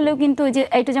বেশি খেলেও কিন্তু যে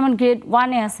এটা যেমন গ্রেড 1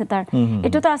 এ আছে তার,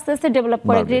 এটা তো আস্তে আস্তে ডেভেলপ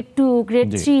করে গ্রেড 2, গ্রেড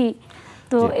 3।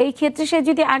 তো এই ক্ষেত্রে সে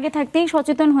যদি আগে থাকতেই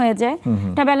সচেতন হয়ে যায়,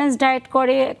 একটা ব্যালেন্স ডায়েট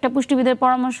করে, একটা পুষ্টিবিদের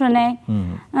পরামর্শ নেয়,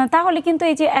 তাহলে কিন্তু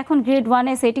এই যে এখন গ্রেড 1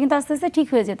 এসে এটা কিন্তু আস্তে আস্তে ঠিক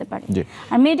হয়ে যেতে পারে।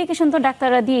 আর মেডিকেশন তো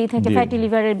ডাক্তাররা দিয়েই থাকে, ফ্যাটি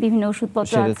লিভারের বিভিন্ন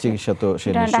ওষুধপত্র আছে, চিকিৎসা তো সে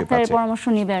নিশ্চয়ই ডাক্তারের পরামর্শ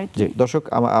নেবে আর কি। দর্শক,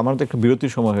 আমাদের তো একটা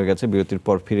বিরতির সময় হয়ে গেছে, বিরতির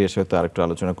পর ফিরে এসে হয়তো আরেকটু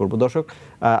আলোচনা করব। দর্শক,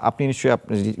 আপনি নিশ্চয়ই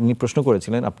আপনি প্রশ্ন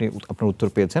করেছিলেন, আপনি আপনার উত্তর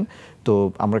পেয়েছেন। তো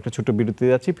আমরা একটা ছোট্ট বিরতি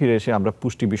যাচ্ছি, ফিরে এসে আমরা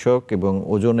পুষ্টি বিষয়ক এবং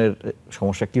ওজনের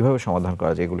সমস্যা কিভাবে সমাধান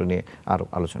করা যায় এগুলো নিয়ে আরো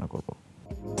আলোচনা করব।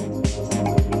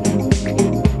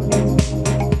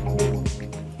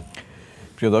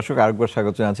 প্রিয় দর্শক, আরেকবার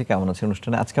স্বাগত জানাচ্ছি কেমন আছে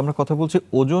অনুষ্ঠানে। আজকে আমরা কথা বলছি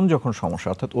ওজন যখন সমস্যা,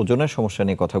 অর্থাৎ ওজনের সমস্যা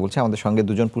নিয়ে কথা বলছি। আমাদের সঙ্গে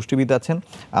দুজন পুষ্টিবিদ আছেন,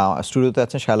 স্টুডিওতে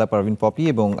আছেন শায়লা পারভিন পপি,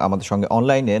 এবং আমাদের সঙ্গে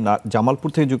অনলাইনে জামালপুর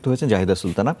থেকে যুক্ত হয়েছেন জাহিদা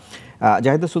সুলতানা।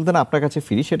 জাহিদা সুলতানা, আপনার কাছে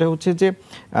ফিরি। সেটা হচ্ছে যে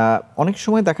অনেক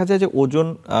সময় দেখা যায় যে ওজন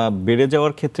বেড়ে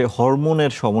যাওয়ার ক্ষেত্রে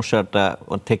হরমোনের সমস্যাটা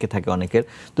থেকে থাকে অনেকের।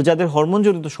 তো যাদের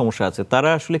হরমোনজনিত সমস্যা আছে তারা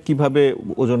আসলে কিভাবে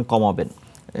ওজন কমাবেন,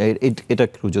 এটা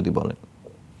একটু যদি বলেন।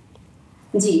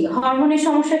 জি, হরমোনের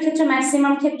সমস্যার ক্ষেত্রে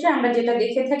ম্যাক্সিমাম ক্ষেত্রে আমরা যেটা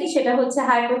দেখে থাকি সেটা হচ্ছে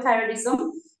হাইপোথাইরয়েডিজম,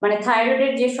 মানে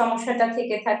থাইরয়েডের যে সমস্যাটা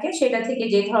থেকে থাকে সেটা থেকে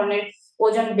যে ধরনের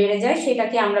ওজন বেড়ে যায়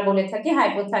সেটাকে আমরা বলে থাকি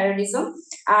হাইপোথাইরয়েডিজম।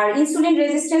 আর ইনসুলিন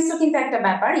রেজিস্ট্যান্সও কিন্তু একটা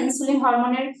ব্যাপার, ইনসুলিন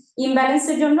হরমোনের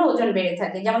ইমব্যালেন্সের জন্য ওজন বেড়ে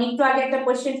থাকে। যেমন একটু আগে একটা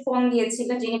পেশেন্ট ফোন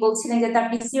দিয়েছিলেন, যিনি বলছিলেন যে তার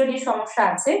পিসিওডি সমস্যা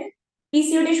আছে।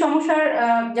 পিসিওডি সমস্যার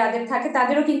যাদের থাকে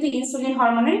তাদেরও কিন্তু ইনসুলিন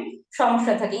হরমোনের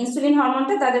সমস্যা থাকে, ইনসুলিন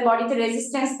হরমোনটা তাদের বডিতে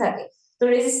রেজিস্ট্যান্স থাকে। তো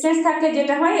রেজিস্ট্যান্স থাকলে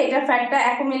যেটা হয়, এটা ফ্যাটটা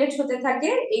অ্যাকুমুলেট হতে থাকে,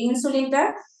 এই ইনসুলিনটা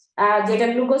যেটা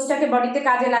গ্লুকোজটাকে বডিতে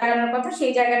কাজে লাগানোর কথা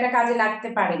সেই জায়গাটা কাজে লাগতে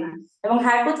পারে না। এবং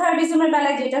হাইপোথাইরয়েডিজমের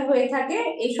বেলায় যেটা হয়ে থাকে,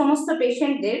 এই সমস্ত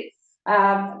পেশেন্টদের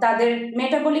তাদের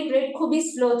মেটাবলিক রেট খুবই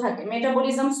স্লো থাকে,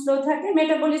 মেটাবলিজম স্লো থাকে।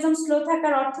 মেটাবলিজম স্লো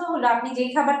থাকার অর্থ হলো আপনি যেই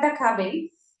খাবারটা খাবেন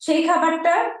সেই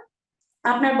খাবারটা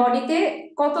আপনার বডিতে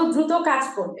কত দ্রুত কাজ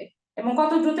করবে এবং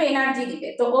কত দ্রুত এনার্জি দিবে।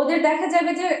 তো ওদের দেখা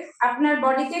যাবে যে আপনার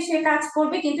বডিতে সে কাজ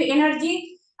করবে কিন্তু এনার্জি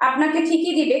আপনাকে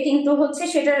ঠিকই দিবে, কিন্তু হচ্ছে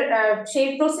সেটার সেই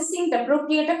প্রসেসিংটা,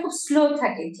 প্রক্রিয়াটা খুব স্লো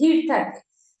থাকে, ধীর থাকে,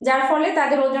 যার ফলে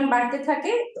তাদের ওজন বাড়তে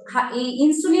থাকে। এই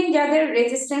ইনসুলিন যাদের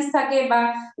রেজিস্ট্যান্স থাকে বা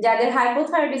যাদের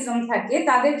হাইপোথাইরয়েডিজম থাকে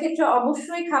তাদের ক্ষেত্রে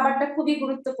অবশ্যই খাবারটা খুবই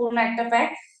গুরুত্বপূর্ণ একটা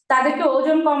ফ্যাক্ট। তাদেরকে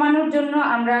ওজন কমানোর জন্য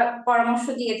আমরা পরামর্শ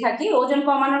দিয়ে থাকি। ওজন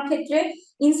কমানোর ক্ষেত্রে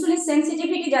ইনসুলিন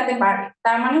সেন্সিটিভিটি যাতে বাড়ে,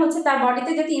 তার মানে হচ্ছে তার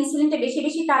বডিতে যাতে ইনসুলিনটা বেশি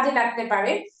বেশি কাজে লাগতে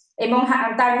পারে, এবং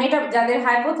তার যাদের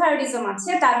হাইপোথাইরয়েডিজম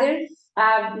আছে তাদের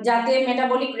যাতে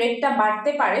মেটাবলিক রেটটা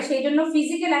বাড়তে পারে সেই জন্য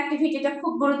ফিজিক্যাল অ্যাক্টিভিটিটা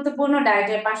খুব গুরুত্বপূর্ণ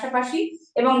ডায়েটের পাশাপাশি।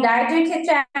 এবং ডায়েটের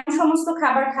ক্ষেত্রে এমন সমস্ত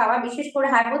খাবার খাওয়া, বিশেষ করে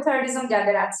হাইপোথাইরয়েডিজম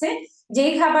যাদের আছে,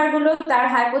 যেই খাবারগুলো তার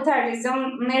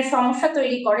হাইপোথাইরয়েডিজমের সমস্যা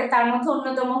তৈরি করে, তার মধ্যে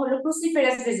অন্যতম হলো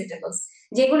ক্রুসিফেরাস ভেজিটেবলস,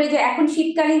 যেগুলো যে এখন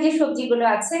শীতকালীন যে সবজিগুলো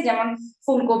আছে, যেমন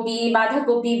ফুলকপি,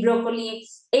 বাঁধাকপি, ব্রোকলি,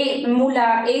 এই মূলা,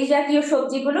 এই জাতীয়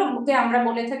সবজিগুলোকে আমরা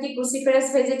বলে থাকি ক্রুসিফেরাস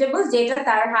ভেজিটেবল, যেটা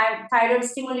তার থাইরয়েড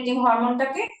স্টিমুলেটিং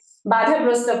হরমোনটাকে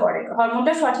বাধাগ্রস্ত করে,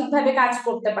 হরমোনটা সঠিকভাবে কাজ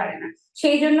করতে পারে না।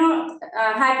 সেই জন্য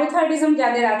হাইপোথাইরয়েডিজম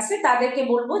যাদের আছে তাদেরকে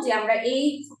বলবো যে আমরা এই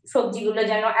সবজিগুলো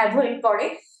যেন অ্যাভয়েড করে।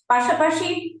 পাশাপাশি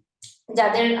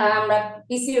যাদের আমরা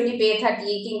পিসিওডি পেয়ে থাকি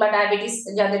কিংবা ডায়াবেটিস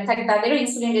যাদের থাকে, তাদেরও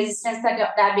ইনসুলিন রেজিস্ট্যান্স থাকে,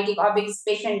 ডায়াবেটিক অবেস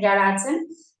পেশেন্ট যারা আছেন,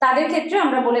 তাদের ক্ষেত্রে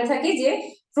আমরা বলে থাকি যে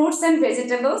ফ্রুটস এন্ড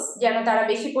ভেজিটেবলস যেন তারা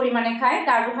বেশি পরিমাণে খায়,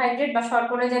 কার্বোহাইড্রেট বা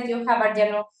শর্করা জাতীয় খাবার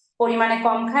যেন পরিমাণে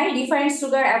কম খায়, রিফাইন্ড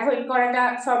সুগার অ্যাভয়েড করাটা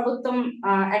সর্বোত্তম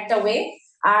একটা ওয়ে।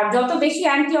 আর যত বেশি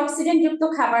অ্যান্টিঅক্সিডেন্ট যুক্ত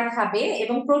খাবার খাবে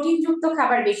এবং প্রোটিন যুক্ত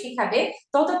খাবার বেশি খাবে,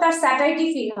 তত তার স্যাটাইটি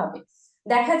ফিল হবে।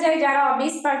 দেখা যায় যারা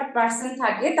অবেস পার্সন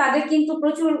থাকে তাদের কিন্তু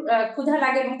প্রচুর ক্ষুধা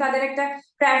লাগে এবং তাদের একটা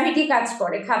ক্র্যাভিটি কাজ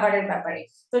করে খাবারের ব্যাপারে।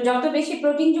 তো যত বেশি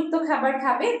প্রোটিন যুক্ত খাবার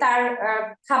খাবে তার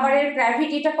খাবারের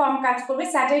ক্র্যাভিটিটা কম কাজ করবে,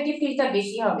 স্যাটাইটি ফিলটা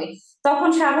বেশি হবে। তখন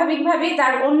স্বাভাবিকভাবেই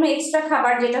তার অন্য এক্সট্রা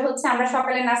খাবার, যেটা হচ্ছে আমরা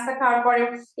সকালে নাস্তা খাওয়ার পরে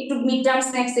একটু মিড টার্ম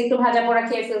স্ন্যাক্স একটু ভাজা পোড়া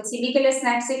খেয়ে ফেলছি, বিকেলের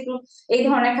স্ন্যাক্স একটু এই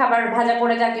ধরনের খাবার ভাজা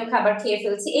পোড়া জাতীয় খাবার খেয়ে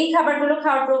ফেলছি, এই খাবারগুলো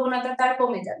খাওয়ার প্রবণতা তার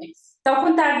কমে যাবে। তখন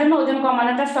তার জন্য ওজন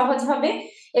কমানোটা সহজ হবে।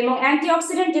 এবং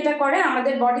অ্যান্টিঅক্সিডেন্ট যেটা করে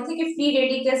আমাদের বডি থেকে ফ্রি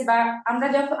রেডিকেলস, বা আমরা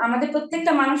যখন আমাদের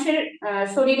প্রত্যেকটা মানুষের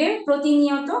শরীরে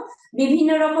প্রতিনিয়ত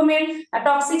বিভিন্ন রকমের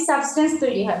টক্সিক সাবস্টেন্স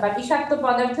তৈরি হয় বা বিষাক্ত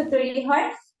পদার্থ তৈরি হয়,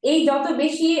 এই যত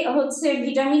বেশি হচ্ছে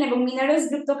ভিটামিন এবং মিনারেলস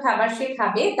যুক্ত খাবার সে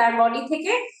খাবে, তার বডি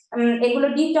থেকে এগুলো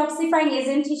ডিটক্সিফাইং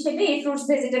এজেন্ট হিসেবে এই ফ্রুটস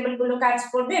ভেজিটেবল গুলো কাজ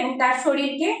করবে এবং তার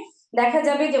শরীরকে দেখা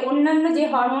যাবে যে অন্যান্য যে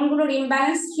হরমোনগুলোর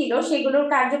ইমব্যালেন্স ছিল সেগুলোর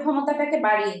কার্যক্ষমতাটাকে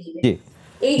বাড়িয়ে দিবে।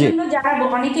 এই জন্য যারা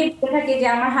অনেকে বলে থাকে যে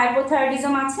আমার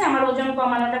হাইপোথাইরয়েডিজম আছে, আমার ওজন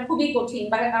কমানোটা খুবই কঠিন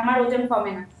বা আমার ওজন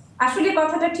কমে না, আসলে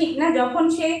কথাটা ঠিক না। যখন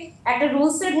সে একটা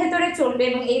রুলস এর ভেতরে চলবে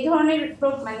এবং এই ধরনের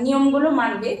নিয়মগুলো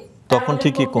মানবে, তখন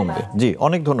ঠিকই কমবে। জি,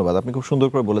 অনেক ধন্যবাদ, আপনি খুব সুন্দর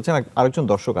করে বলেছেন। আরেকজন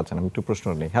দর্শক আছেন, আমি একটু প্রশ্ন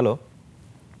নেই। হ্যালো।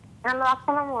 হ্যালো,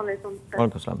 আসসালামু আলাইকুম।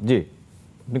 ওয়ালাইকুম আসসালাম। জি,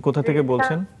 আপনি কোথা থেকে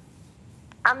বলছেন?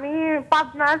 আমি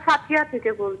পাবনার সাথিয়া থেকে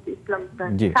বলছি, ইসলাম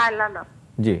সাইলানা।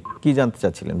 জি, কি জানতে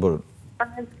চাচ্ছিলেন বলুন।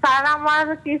 স্যার, আমার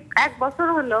 1 বছর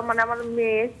হলো, মানে আমার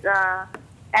মেয়ে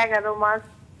 11 মাস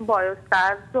বয়স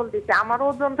তার চলতেছে। আমার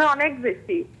ওজনটা অনেক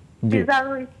বেশি, সিজার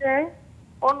হইছে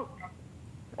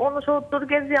 69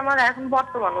 কেজি আমার এখন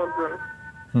বর্তমান ওজন।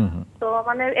 তো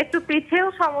মানে একটু পিঠেও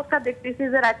সমস্যা দেখতেছি,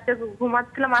 যে রাতে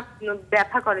ঘুমাচ্ছিলাম আর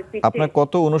ব্যথা করে পিঠে। আপনার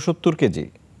কত? 69 কেজি?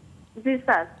 জি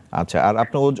স্যার। আচ্ছা, আর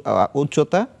আপনার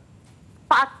উচ্চতা?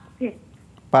 5 ফিট।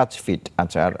 5 ফিট।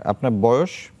 আচ্ছা, আর আপনার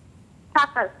বয়স?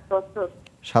 27 বছর।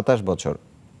 27 বছর।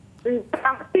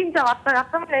 3টা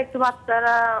বাচ্চা, মানে একটু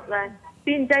বাচ্চারা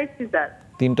 3টাই সিজার।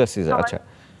 3টা সিজার। আচ্ছা,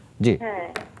 জি।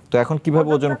 তো এখন কিভাবে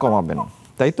ওজন কমাবেন,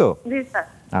 তাই তো? জি স্যার।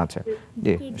 আচ্ছা,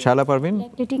 জি। শালা পারভিন,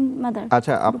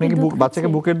 আচ্ছা, আপনি কি বাচ্চাকে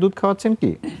বুকের দুধ খাওয়াচ্ছেন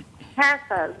কি? হ্যাঁ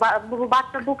স্যার,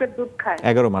 বাচ্চা বুকের দুধ খায়।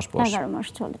 11 মাস বয়স। 11 মাস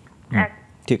চলে।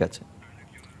 ঠিক আছে।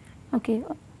 ওকে।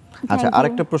 আচ্ছা,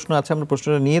 আরেকটা প্রশ্ন আছে, আমরা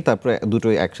প্রশ্নটা নিয়ে তারপরে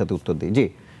দুটোই একসাথে উত্তর দিই। জি,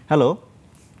 হ্যালো।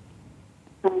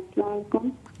 আসসালামু আলাইকুম।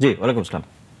 জি, ওয়ালাইকুম আসসালাম।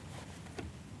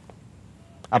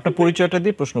 আপনার পরিচয়টা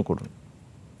দিয়ে প্রশ্ন করুন।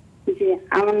 জি,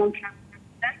 আমার নাম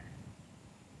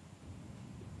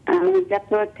আমি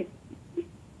যাত্রা থেকে।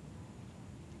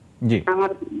 জি,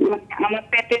 আমার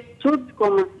পেটে চুট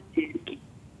কমাচ্ছে।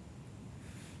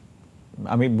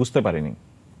 আমি বুঝতে পারিনি।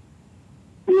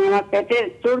 আমার পেটে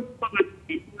চুট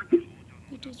কমাচ্ছে।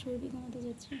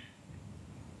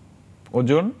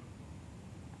 ওজন?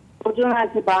 ওজন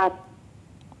আছে 5।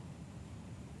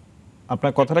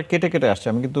 আপনার কথাটা কেটে কেটে আসছে,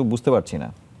 আমি কিন্তু বুঝতে পারছি না।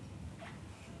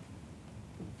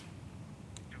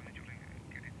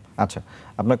 আচ্ছা,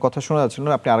 আপনার কথা শোনা যাচ্ছে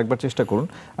না, আপনি আরেকবার চেষ্টা করুন।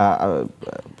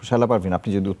 শালা পারভিন, আপনি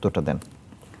যদি উত্তরটা দেন।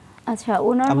 আচ্ছা,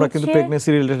 ওনার আমরা কিন্তু প্রেগন্যান্সি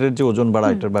রিলেটেড যে ওজন বাড়া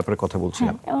এটার ব্যাপারে কথা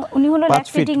বলছিলাম। উনি হলো 5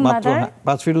 ফিট ল্যাকটেটিং মাত্র, মাদার।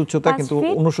 5 ফিট উচ্চতা, কিন্তু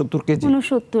 69 কেজি।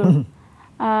 69।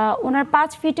 ওনার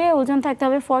 5 ফিটে ওজন থাকতে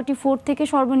হবে 44 থেকে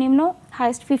সর্বনিম্ন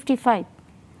হাইস্ট 55।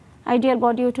 আইডিয়াল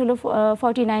বডি ওয়েট হলো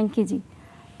 49 কেজি।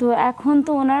 তো এখন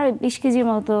তো ওনার 20 কেজির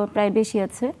মতো প্রায় বেশি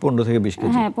আছে। 15 থেকে 20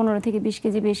 কেজি। হ্যাঁ, 15 থেকে 20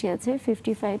 কেজি বেশি আছে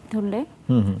 55 ধরলে।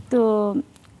 তো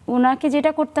ওনাকে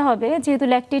যেটা করতে হবে, যেহেতু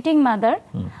ল্যাকটেটিং মাদার,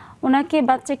 ওনাকে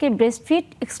বাচ্চাকে ব্রেস্টফিড,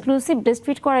 এক্সক্লুসিভ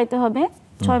ব্রেস্টফিড করাইতে হবে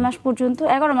 6 মাস পর্যন্ত।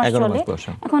 11 মাস চলে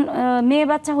এখন। মেয়ে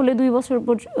বাচ্চা হলে 2 বছর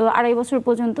 2.5 বছর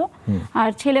পর্যন্ত, আর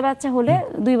ছেলে বাচ্চা হলে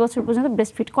 2 বছর পর্যন্ত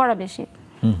ব্রেস্টফিড করাবে সে।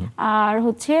 আর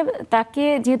হচ্ছে তাকে,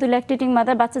 যেহেতু ল্যাকটেটিং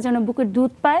মাদার, বাচ্চা যেন বুকের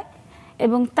দুধ পায়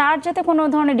এবং তার যাতে কোনো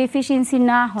ধরনের ডেফিসিয়েন্সি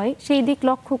না হয় সেই দিক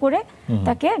লক্ষ্য করে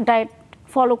তাকে ডায়েট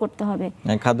ফলো করতে হবে।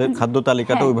 খাদ্য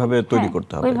তালিকাটা ওইভাবে তৈরি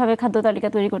করতে হবে। ওইভাবে খাদ্য তালিকা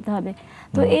তৈরি করতে হবে।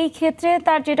 তো এই ক্ষেত্রে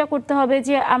তার যেটা করতে হবে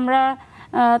যে আমরা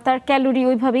তার ক্যালোরি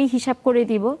ওইভাবেই হিসাব করে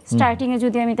দিব। স্টার্টিংয়ে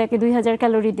যদি আমি তাকে 2000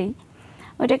 ক্যালোরি দিই,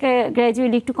 ওটাকে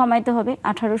গ্র্যাজুয়ালি একটু কমাইতে হবে,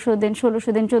 1800 দেন,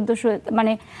 1600 দেন, 1400,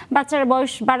 মানে বাচ্চার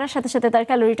বয়স বাড়ার সাথে সাথে তার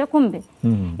ক্যালোরিটা কমবে।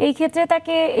 এই ক্ষেত্রে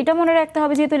তাকে এটা মনে রাখতে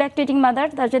হবে, যেহেতু ল্যাকটেটিং মাদার,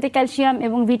 তার যাতে ক্যালসিয়াম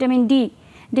এবং ভিটামিন ডি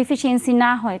ডেফিসিয়েন্সি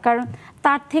না হয়, কারণ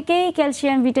তার থেকেই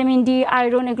ক্যালসিয়াম, ভিটামিন ডি,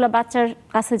 আয়রন এগুলো বাচ্চার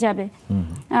কাছে যাবে।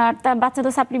 আর তার বাচ্চা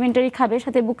তো সাপ্লিমেন্টারি খাবে,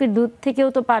 সাথে বুকের দুধ থেকেও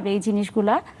তো পাবে এই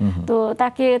জিনিসগুলা। তো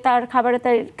তাকে তার খাবারের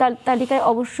তালিকায়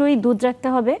অবশ্যই দুধ রাখতে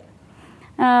হবে,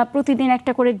 প্রতিদিন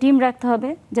একটা করে ডিম রাখতে হবে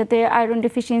যাতে আয়রন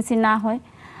ডেফিসিয়েন্সি না হয়।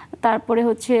 তারপরে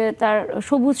হচ্ছে তার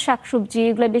সবুজ শাকসবজি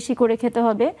এগুলো বেশি করে খেতে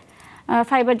হবে,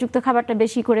 ফাইবারযুক্ত খাবারটা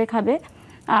বেশি করে খাবে।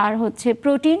 আর হচ্ছে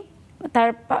প্রোটিন, তার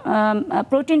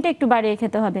প্রোটিনটা একটু বাড়িয়ে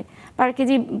খেতে হবে, পার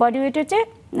কেজি বডি ওয়েটের চেয়ে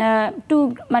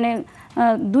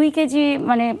 2 কেজি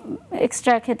মানে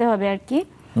এক্সট্রা খেতে হবে আর কি।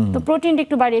 তো প্রোটিনটা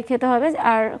একটু বাড়িয়ে খেতে হবে,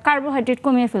 আর কার্বোহাইড্রেট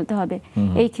কমিয়ে ফেলতে হবে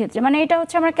এই ক্ষেত্রে। মানে এটা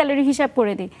হচ্ছে আমরা ক্যালোরি হিসাব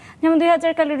করে দিই, যেমন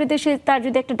 2000 ক্যালোরিতে সে তার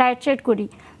যদি একটা ডায়েট সেট করি,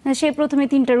 সে প্রথমে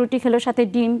 3টা রুটি খেলো, সাথে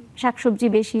ডিম, শাকসবজি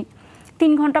বেশি,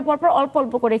 3 ঘন্টা পর পর অল্প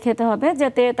অল্প করে খেতে হবে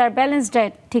যাতে তার ব্যালেন্স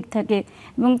ডায়েট ঠিক থাকে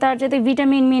এবং তার যাতে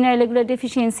ভিটামিন, মিনারেল এগুলো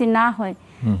ডেফিসিয়েন্সি না হয়।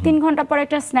 3 ঘন্টা পর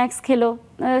একটা স্ন্যাক্স খেলো,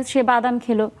 সে বাদাম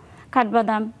খেলো,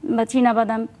 কাঠবাদাম বা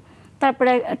চীনাবাদাম,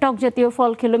 তারপরে টক জাতীয়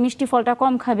ফল খেলো, মিষ্টি ফলটা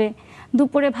কম খাবে।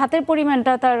 দুপুরে ভাতের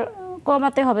পরিমাণটা তার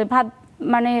কমাতে হবে, ভাত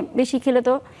মানে বেশি খেলে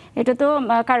তো এটা তো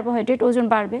কার্বোহাইড্রেট, ওজন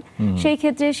বাড়বে। সেই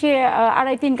ক্ষেত্রে সে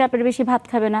 2.5-3 কাপের বেশি ভাত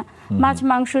খাবে না। মাছ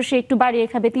মাংস সে একটু বাড়িয়ে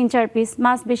খাবে, 3-4 পিস,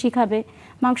 মাছ বেশি খাবে,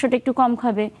 মাংসটা একটু কম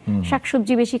খাবে,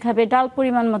 শাকসবজি বেশি খাবে, ডাল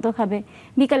পরিমাণ মতো খাবে,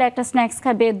 বিকালে একটা স্ন্যাক্স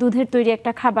খাবে, দুধের তৈরি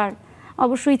একটা খাবার,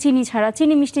 অবশ্যই চিনি ছাড়া,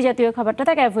 চিনি মিষ্টি জাতীয় খাবারটা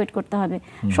তাকে অ্যাভয়েড করতে হবে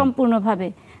সম্পূর্ণভাবে।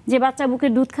 যে বাচ্চা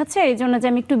বুকের দুধ খাচ্ছে এই জন্য যে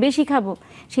আমি একটু বেশি খাবো,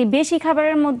 সেই বেশি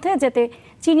খাবারের মধ্যে যাতে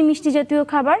চিনি মিষ্টি জাতীয়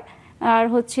খাবার আর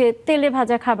হচ্ছে তেলে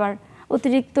ভাজা খাবার,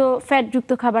 অতিরিক্ত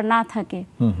ফ্যাটযুক্ত খাবার না থাকে।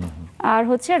 আর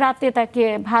হচ্ছে রাতে তাকে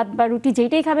ভাত বা রুটি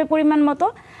যেটাই খাবে পরিমাণ মতো,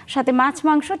 সাথে মাছ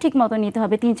মাংস ঠিক মতো নিতে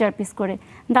হবে, 3-4 পিস করে,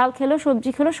 ডাল খেলো,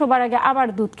 সবজি খেলো, সবার আগে আবার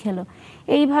দুধ খেলো।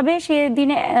 এইভাবে সে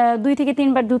দিনে 2 থেকে 3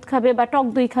 বার দুধ খাবে বা টক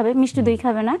দই খাবে, মিষ্টি দই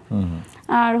খাবে না।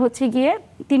 আর হচ্ছে গিয়ে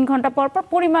 3 ঘন্টা পর পর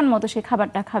পরিমাণ মতো সে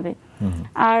খাবারটা খাবে।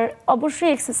 আর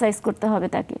অবশ্যই এক্সারসাইজ করতে হবে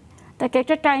তাকে, তাকে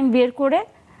একটা টাইম বের করে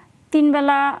 3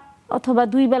 বেলা অথবা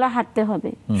 2 বেলা হাঁটতে হবে,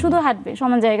 শুধু হাঁটবে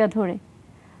সমান জায়গা ধরে।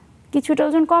 কিছুটা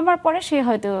ওজন কমার পরে সে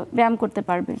হয়তো ব্যায়াম করতে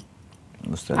পারবে।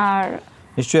 আর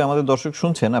নিশ্চয়ই আমাদের দর্শক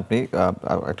শুনছেন, আপনি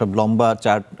একটা লম্বা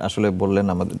চার্ট আসলে বললেন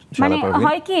আমাদের। মানে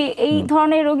হয় কি, এই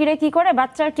ধরনের রোগীরা কি করে,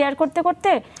 বাচ্চার কেয়ার করতে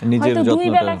করতে হয়তো 2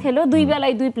 বেলা খেলো, 2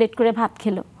 বেলায় 2 প্লেট করে ভাত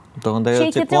খেলো, তখন দেখা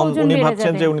যাচ্ছে কম, উনি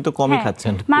ভাবছেন যে উনি তো কমই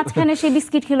খাচ্ছেন। মাঝখানে সে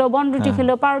বিস্কিট খেলো, বনরুটি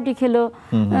খেলো, পাউরুটি খেলো,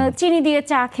 চিনি দিয়ে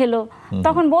চা খেলো,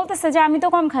 তখন বলতেছে যে আমি তো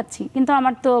কম খাচ্ছি কিন্তু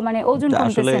আমার তো মানে ওজন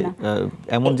কমতেছে না।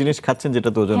 এমন জিনিস খাচ্ছেন যেটা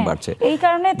তো ওজন বাড়ছে। এই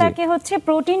কারণে তাকে হচ্ছে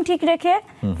প্রোটিন ঠিক রেখে,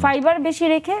 ফাইবার বেশি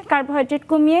রেখে, কার্বোহাইড্রেট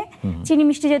কমিয়ে, চিনি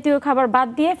মিষ্টি জাতীয় খাবার বাদ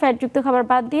দিয়ে, ফ্যাটযুক্ত খাবার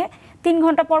বাদ দিয়ে 3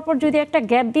 ঘন্টা পর পর যদি একটা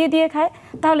গ্যাপ দিয়ে খায়,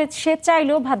 তাহলে সে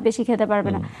চাইলেও ভাত বেশি খেতে পারবে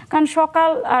না। কারণ সকাল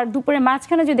আর দুপুরে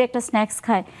মাঝখানে যদি একটা স্ন্যাক্স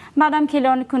খায়, বাদাম খেলে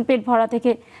অনেকক্ষণ পেট ভরা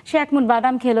থেকে, সে 1 মুঠ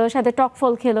বাদাম খেলো, সাথে টক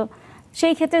ফল খেলো,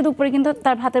 সেই ক্ষেত্রে দুপুরে কিন্তু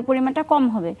তার ভাতের পরিমাণটা কম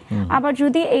হবে। আবার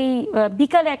যদি এই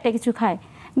বিকালে একটা কিছু খায়,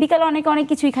 বিকালে অনেক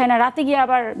কিছুই খায় না, রাতে গিয়ে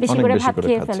আবার বেশি করে ভাত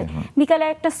খেয়ে ফেলে, বিকালে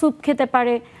একটা স্যুপ খেতে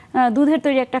পারে, দুধের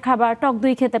তৈরি একটা খাবার, টক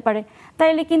দই খেতে পারে,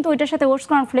 তাইলে কিন্তু ওইটার সাথে ওটস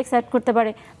কর্নফ্লেক্স অ্যাড করতে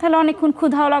পারে, তাহলে অনেকক্ষণ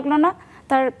ক্ষুধাও লাগলো না,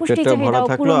 তার পুষ্টি চাহিদাও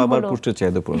পূরণ হলো, আবার পুষ্টি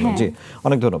চাহিদা পূরণ। জি,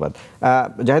 অনেক ধন্যবাদ।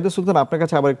 জাহিদুল সুলতান, আপনার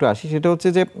কাছে আবার একটু আসি। সেটা হচ্ছে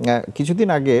যে কিছুদিন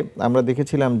আগে আমরা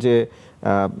দেখেছিলাম যে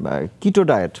কিটো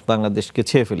ডায়েট বাংলাদেশকে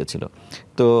ছেয়ে ফেলেছিল।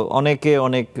 তো অনেকে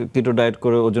অনেক কিটো ডায়েট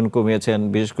করে ওজন কমিয়েছেন,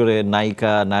 বিশেষ করে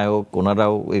নায়িকা, নায়ক,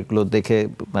 ওনারাও এগুলো দেখে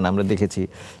মানে আমরা দেখেছি।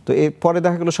 তো এর পরে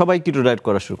দেখা গেলো সবাই কিটো ডায়েট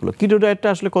করা শুরু করলো। কিটো ডায়েটটা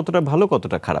আসলে কতটা ভালো,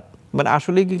 কতটা খারাপ, মানে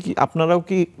আসলে কি আপনারাও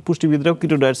কি পুষ্টিবিদরাও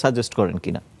কিটো ডায়েট সাজেস্ট করেন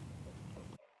কিনা?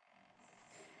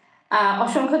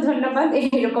 অসংখ্য ধন্যবাদ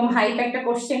এরকম হাইপ একটা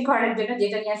কোশ্চেন করার জন্য,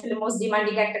 যেটা নিয়ে আসলে মোস্ট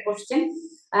ডিমান্ডিং একটা কোশ্চেন।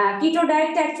 কিটো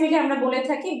ডায়েটটা অ্যাকচুয়ালি আমরা বলে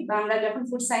থাকি, আমরা যখন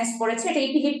ফুড সায়েন্স পড়েছি, এটা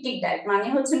এপিলেপটিক ডায়েট, মানে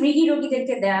হচ্ছে মৃগী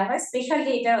রোগীদেরকে দেওয়া হয়।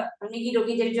 স্পেশালি এটা মৃগী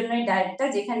রোগীদের জন্য ডায়েটটা,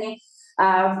 যেখানে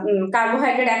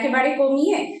কার্বোহাইড্রেট একেবারে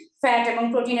কমিয়ে ফ্যাট এবং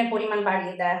প্রোটিনের পরিমাণ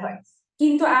বাড়িয়ে দেওয়া হয়।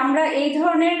 কিন্তু আমরা এই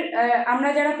ধরনের আমরা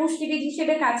যারা পুষ্টিবিদ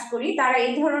হিসেবে কাজ করি, তারা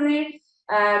এই ধরনের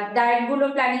ডায়েট গুলো,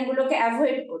 প্ল্যানিং গুলোকে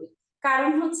অ্যাভয়েড করি।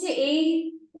 কারণ হচ্ছে এই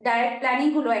ডায়েট প্ল্যানিং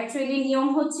গুলো অ্যাকচুয়ালি নিয়ম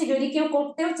হচ্ছে, যদি কেউ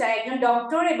করতেও চায়, একজন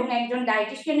ডক্টর এবং একজন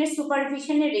ডায়েটিশিয়ানের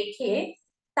সুপারভিশনে রেখে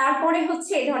তারপরে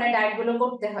হচ্ছে এই ধরনের ডায়েট গুলো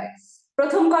করতে হয়।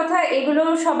 প্রথম কথা, এগুলো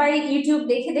সবাই ইউটিউব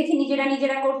দেখে দেখে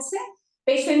নিজেরা করছে।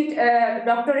 পেশেন্ট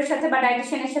ডক্টরের সাথে বা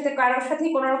ডায়েটিশিয়ানের সাথে কারোর সাথে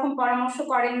কোনো রকম পরামর্শ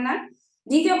করেন না।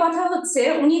 দ্বিতীয় কথা হচ্ছে,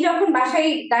 উনি যখন বাসায়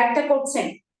ডায়েটটা করছেন,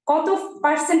 কত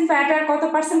পার্সেন্ট ফ্যাট আর কত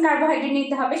পার্সেন্ট কার্বোহাইড্রেট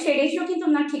নিতে হবে সেই রেশিও কিন্তু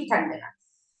না ঠিক থাকবে না।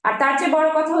 আর তার চেয়ে বড়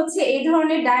কথা হচ্ছে এই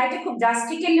ধরনের ডায়েটে খুব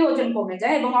ড্রাস্টিক্যালি ওজন কমে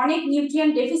যায় এবং অনেক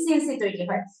নিউট্রিয়েন্ট ডেফিসিয়েন্সি তৈরি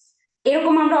হয়।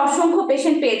 এরকম আমরা অসংখ্য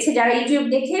পেশেন্ট পেয়েছি যারা ইউটিউব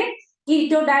দেখে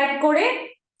কিটো ডায়েট করে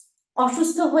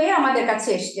অসুস্থ হয়ে আমাদের কাছে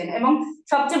এসছেন। এবং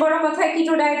সবচেয়ে বড় কথা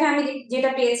কিটো ডায়েটে আমি যেটা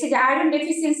পেয়েছি যে আয়রন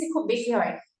ডেফিসিয়েন্সি খুব বেশি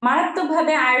হয়,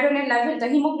 মারাত্মকভাবে আয়রনের লেভেলটা,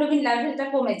 হিমোগ্লোবিন লেভেলটা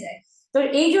কমে যায়। তো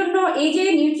এই জন্য এই যে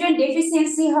নিউট্রিয়েন্ট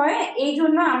ডেফিসিয়েন্সি হয়, এই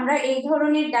জন্য আমরা এই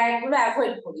ধরনের ডায়েটগুলো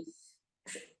অ্যাভয়েড করি।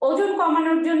 ওজন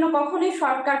কমানোর জন্য কখনোই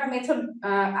শর্টকাট মেথড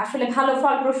আসলে ভালো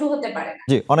ফলপ্রসূ হতে পারে না।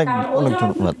 জি, অনেক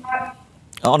ধন্যবাদ।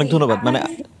 অনেক ধন্যবাদ। মানে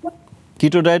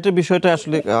কিটো ডায়েটের বিষয়টা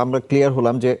আসলে আমরা ক্লিয়ার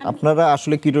হলাম যে আপনারা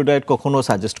আসলে কিটো ডায়েট কখনো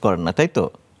সাজেস্ট করেন না, তাই তো?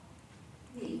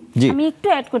 জি, আমি একটু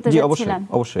অ্যাড করতে চাচ্ছিলাম।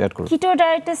 অবশ্যই অ্যাড করুন। কিটো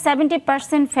ডায়েটে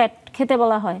 70% ফ্যাট খেতে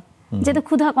বলা হয়, যেটা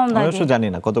ক্ষুধা কম লাগে। আমরা জানি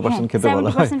না কত পার্সেন্ট খেতে বলা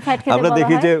হয়, আমরা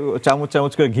দেখি যে চামচ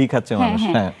চামচ করে ঘি খাচ্ছে মানুষ।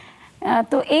 হ্যাঁ,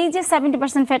 তো এই যে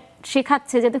 70% ফ্যাট সে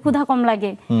খাচ্ছে যাতে ক্ষুধা কম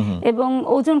লাগে এবং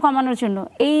ওজন কমানোর জন্য,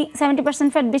 এই 70%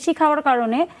 ফ্যাট বেশি খাওয়ার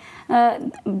কারণে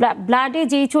ব্লাডে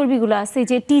যে চর্বিগুলো আছে,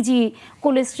 যে টিজি,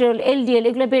 কোলেস্টেরল, এলডিএল,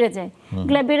 এগুলো বেড়ে যায়।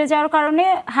 এগুলো বেড়ে যাওয়ার কারণে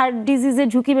হার্ট ডিজিজের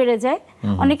ঝুঁকি বেড়ে যায়।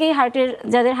 অনেকেই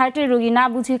যাদের হার্টের রোগী না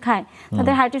বুঝে খায়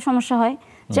তাদের হার্টের সমস্যা হয়।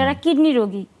 যারা কিডনি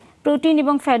রোগী, প্রোটিন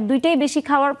এবং ফ্যাট দুইটাই বেশি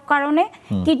খাওয়ার কারণে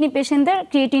কিডনি পেশেন্টদের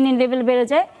ক্রিয়েটিনিন লেভেল বেড়ে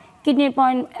যায়,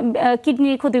 কিডনি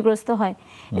ক্ষতিগ্রস্ত হয়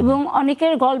এবং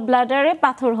অনেকের গল ব্লাডারে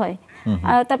পাথর হয়।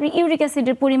 তারপরে ইউরিক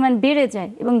অ্যাসিডের পরিমাণ বেড়ে যায়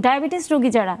এবং ডায়াবেটিস রোগী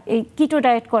যারা এই কিটো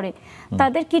ডায়েট করে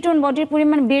তাদের কিটোন বডির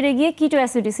পরিমাণ বেড়ে গিয়ে কিটো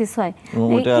অ্যাসিডোসিস হয়।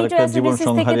 এই কিটো অ্যাসিডোসিস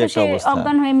থেকে তো সে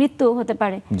অজ্ঞান হয়ে মৃত্যু হতে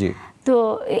পারে। তো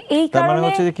এই কারণে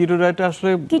হচ্ছে যে কিটো ডায়েট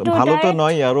আসলে ভালো তো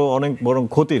নয়, আরো অনেক বরং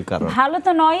ক্ষতির কারণ। ভালো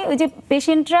তো নয়, ওই যে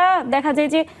পেশেন্টরা দেখা যায়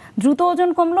যে দ্রুত ওজন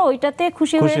কমলো ওইটাতে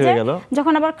খুশি হয়ে যায়,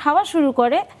 যখন আবার খাওয়া শুরু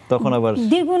করে তখন আবার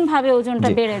দ্বিগুণ ভাবে ওজনটা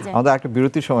বেড়ে যায়। আমাদের একটা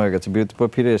বিরতির সময় হয়ে গেছে, বিরতির পর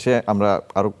ফিরে এসে আমরা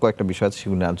আরো কয়েকটা বিষয় আছে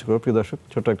সেগুলো আলোচনা করব। প্রিয় দর্শক,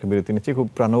 ছোট একটা বিরতি নিচ্ছি, খুব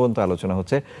প্রাণবন্ত আলোচনা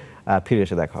হচ্ছে, ফিরে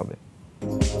এসে দেখা হবে।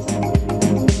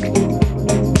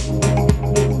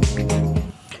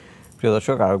 প্রিয়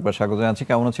দর্শক, আরেকবার স্বাগত জানাচ্ছি।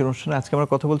 কেমন আছেন অনুষ্ঠানে? আজকে আমরা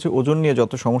কথা বলছি ওজন নিয়ে,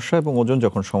 যত সমস্যা এবং ওজন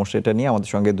যখন সমস্যা, এটা নিয়ে। আমাদের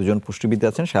সঙ্গে দুজন পুষ্টিবিদ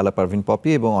আছেন, শায়লা পারভিন পপি,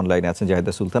 এবং অনলাইনে আছেন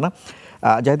জাহিদা সুলতানা।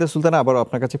 জাহিদা সুলতানা, আবার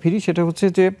আপনার কাছে ফিরি। সেটা হচ্ছে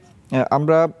যে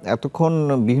আমরা এতক্ষণ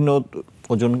বিভিন্ন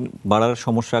ওজন বাড়ার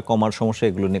সমস্যা, কমার সমস্যা,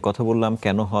 এগুলো নিয়ে কথা বললাম,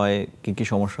 কেন হয়, কী কী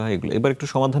সমস্যা হয়, এগুলো। এবার একটু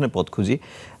সমাধানের পথ খুঁজি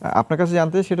আপনার কাছে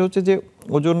জানতে। সেটা হচ্ছে যে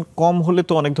ওজন কম হলে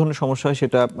তো অনেক ধরনের সমস্যা হয়,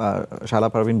 সেটা শায়লা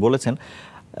পারভিন বলেছেন।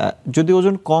 যদি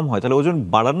ওজন কম হয় তাহলে ওজন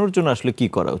বাড়ানোর জন্য আসলে কি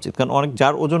করা উচিত? কারণ অনেক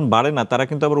যার ওজন বাড়ে না তারা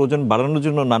কিন্তু আবার ওজন বাড়ানোর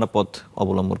জন্য নানা পথ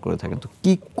অবলম্বন করে থাকেন। তো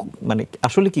কি মানে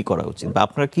আসলে কি করা উচিত বা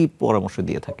আপনারা কি পরামর্শ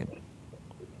দিয়ে থাকেন?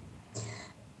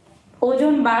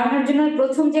 ওজন বাড়ানোর জন্য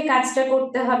প্রথম যে কাজটা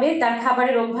করতে হবে তার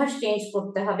খাবারের অভ্যাস চেঞ্জ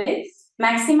করতে হবে।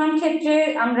 ম্যাক্সিমাম ক্ষেত্রে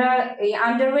আমরা এই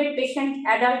আন্ডারওয়েট পেশেন্ট,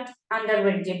 অ্যাডাল্ট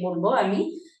আন্ডারওয়েট যে বলবো আমি,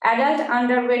 অ্যাডাল্ট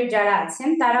আন্ডারওয়েট যারা আছেন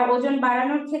তারা ওজন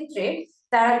বাড়ানোর ক্ষেত্রে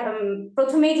তারা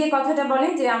প্রথমেই যে কথাটা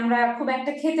বলেন যে আমরা খুব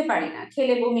একটা খেতে পারি না,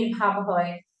 খেলে বমির ভাব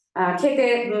হয়, খেতে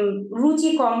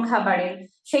রুচি কম খাবারের।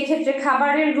 সেক্ষেত্রে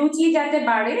খাবারের রুচি যাতে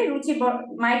বাড়ে, রুচি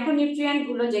মাইক্রোনিউট্রিয়েন্ট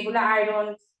গুলো যেগুলো আয়রন,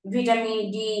 ভিটামিন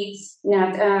ডি,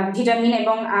 ভিটামিন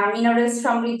এবং মিনারেলস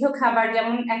সমৃদ্ধ খাবার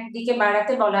যেমন একদিকে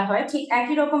বাড়াতে বলা হয়, ঠিক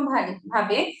একই রকম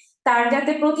ভাবে তার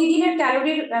যাতে প্রতিদিনের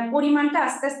ক্যালোরির পরিমাণটা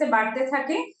আস্তে আস্তে বাড়তে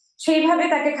থাকে সেইভাবে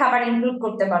তাকে খাবার ইনক্লুড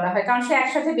করতে বলা হয়। কারণ সে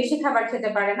একসাথে বেশি খাবার খেতে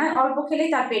পারে না, অল্প খেলেই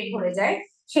তার পেট ভরে যায়।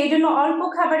 সেই জন্য অল্প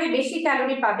খাবারে বেশি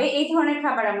ক্যালোরি পাবে এই ধরনের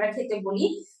খাবার আমরা খেতে বলি।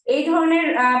 এই ধরনের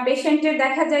পেশেন্টের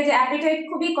দেখা যায় যে অ্যাপিটাইট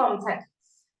খুবই কম থাকে,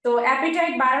 তো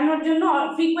অ্যাপিটাইট বাড়ানোর জন্য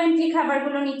ফ্রিকোয়েন্টলি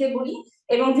খাবারগুলো নিতে বলি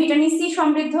এবং ভিটামিন সি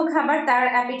সমৃদ্ধ খাবার তার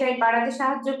অ্যাপিটাইট বাড়াতে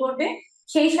সাহায্য করবে।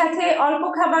 সেই সাথে অল্প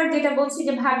খাবার, যেটা বলছি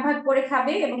যে ভাগ ভাগ করে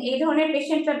খাবে, এবং এই ধরনের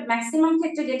পেশেন্টরা ম্যাক্সিমাম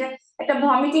ক্ষেত্রে যেটা একটা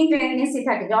ভমিটিং টেন্ডেন্সি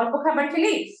থাকে, যে অল্প খাবার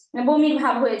খেলেই বমির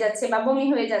ভাব হয়ে যাচ্ছে বা বমি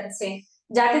হয়ে যাচ্ছে,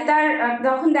 যাতে তার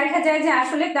যখন দেখা যায় যে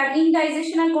আসলে তার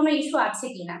ইনডাইজেশনাল কোনো ইস্যু আছে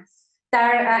কিনা,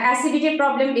 তার অ্যাসিডিটির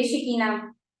প্রবলেম বেশি কিনা,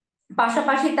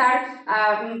 পাশাপাশি তার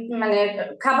মানে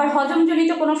খাবার হজম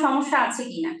জনিত কোনো সমস্যা আছে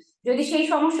কিনা। যদি সেই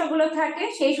সমস্যাগুলো থাকে,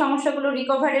 সেই সমস্যাগুলো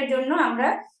রিকভারের জন্য আমরা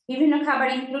বিভিন্ন খাবার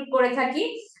ইনক্লুড করে থাকি।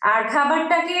 আর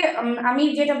খাবারটাকে আমি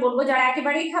যেটা বলবো, যারা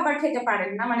একেবারেই খাবার খেতে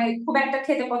পারেন না, মানে খুব একটা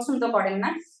খেতে পছন্দ করেন না,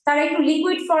 তারা একটু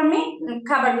লিকুইড ফর্মে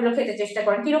খাবারগুলো খেতে চেষ্টা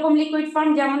করেন। কিরকম লিকুইড ফর্ম?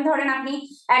 যেমন ধরেন আপনি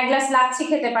এক গ্লাস লাচ্ছি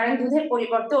খেতে পারেন দুধের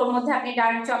পরিবর্তে, ওর মধ্যে আপনি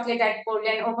ডার্ক চকলেট অ্যাড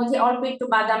করলেন, ওর মধ্যে অল্প একটু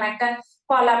বাদাম, একটা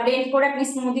কলা ব্লেন্ড করে আপনি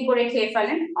স্মুদি করে খেয়ে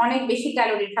ফেলেন, অনেক বেশি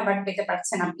ক্যালোরির খাবার পেতে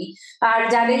পারছেন আপনি। আর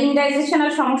যাদের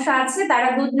ইনডাইজেশনাল সমস্যা আছে তারা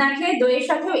দুধ না খেয়ে দইয়ের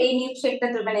সাথেও এই মিল্কশেকটা,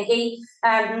 মানে এই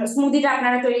স্মুদিটা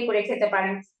আপনারা তৈরি করে খেতে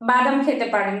পারেন, বাদাম খেতে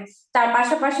পারেন। তার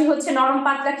পাশাপাশি হচ্ছে নরম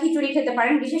পাতলা খিচুড়ি খেতে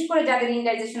পারেন, বিশেষ করে যাদের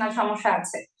ইনডাইজেশনাল সমস্যা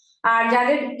আছে। আর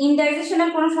যাদের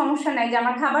ইনডাইজেশনের কোনো সমস্যা নাই, যে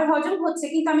আমার খাবার হজম হচ্ছে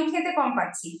কিন্তু আমি খেতে কম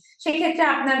পাচ্ছি, সেক্ষেত্রে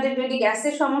আপনাদের যদি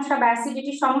গ্যাসের সমস্যা বা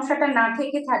অ্যাসিডিটির সমস্যাটা না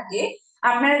থেকে থাকে,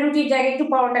 আপনারা রুটির জায়গায় একটু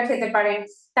পরোটা খেতে পারেন।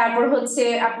 তারপর হচ্ছে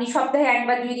আপনি সপ্তাহে 1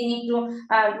 বা 2 দিন একটু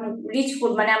রিচ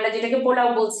ফুড, মানে আমরা যেটাকে পোলাও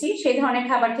বলছি, সেই ধরনের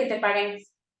খাবার খেতে পারেন।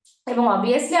 এবং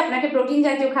অবভিয়াসলি আপনাকে প্রোটিন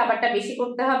জাতীয় খাবারটা বেশি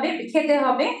খেতে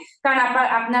হবে, কারণ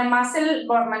আপনার মাসেল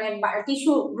মানে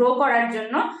টিস্যু গ্রো করার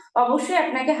জন্য অবশ্যই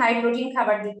আপনাকে হাই প্রোটিন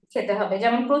খাবার খেতে হবে।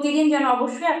 যেমন প্রতিদিন যেন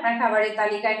অবশ্যই আপনার খাবারের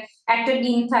তালিকায় একটা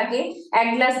ডিম থাকে, 1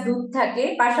 গ্লাস দুধ থাকে,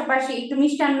 পাশাপাশি একটু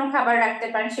মিষ্টান্ন খাবার রাখতে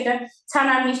পারেন, সেটা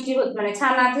ছানার মিষ্টি মানে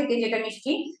ছানা থেকে যেটা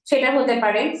মিষ্টি সেটা হতে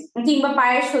পারে, কিংবা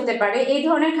পায়েস হতে পারে। এই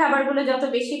ধরনের খাবারগুলো যত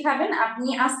বেশি খাবেন, আপনি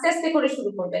আস্তে আস্তে করে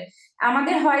শুরু করবেন।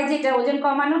 আমাদের হয় যেটা ওজন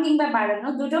কমানো কিংবা বাড়ানো,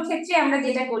 দুটো ক্ষেত্রে আমরা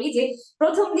যেটা করি যে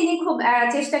প্রথম দিনে খুব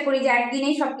চেষ্টা করি যে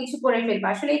একদিনেই সবকিছু করে ফেলবো,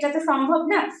 আসলে এটা তো সম্ভব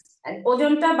না।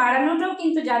 ওজনটা বাড়ানোটাও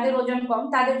কিন্তু যাদের ওজন কম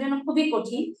তাদের জন্য খুবই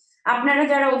কঠিন। আপনারা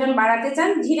যারা ওজন বাড়াতে চান,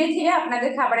 ধীরে ধীরে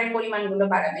আপনাদের খাবারের পরিমাণগুলো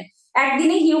বাড়াবেন।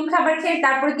 একদিনে হিউজ খাবার খেয়ে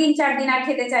তারপর 3-4 দিন আর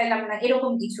খেতে চাইলাম না,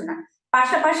 এরকম কিছু না।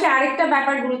 পাশাপাশি আরেকটা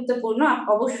ব্যাপার গুরুত্বপূর্ণ,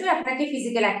 অবশ্যই আপনাকে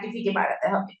ফিজিক্যাল অ্যাক্টিভিটি বাড়াতে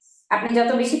হবে। আপনি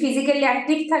যত বেশি ফিজিক্যালি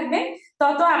অ্যাক্টিভ থাকবেন,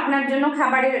 তত আপনার জন্য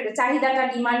খাবারের চাহিদাটা,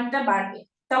 ডিমান্ডটা বাড়বে,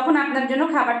 তখন আপনার জন্য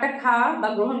খাবারটা খাওয়া বা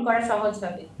গ্রহণ করা সহজ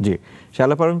হবে। জি,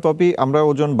 শালা পারুন পপি, আমরা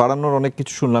ওজন বাড়ানোর অনেক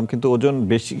কিছু শুনলাম, কিন্তু ওজন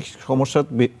বেশি সমস্যা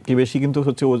কি বেশি কিন্তু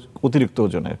হচ্ছে অতিরিক্ত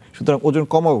ওজনের। সুতরাং ওজন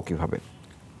কমাবো কিভাবে?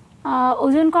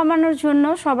 ওজন কমানোর জন্য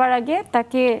সবার আগে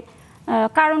তাকে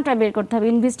কারণটা বের করতে হবে,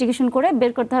 ইনভেস্টিগেশন করে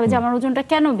বের করতে হবে যে আমার ওজনটা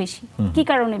কেন বেশি, কি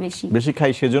কারণে বেশি। বেশি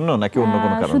খাই সেজন্য নাকি অন্য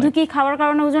কোনো কারণে? শুধু কি খাওয়ার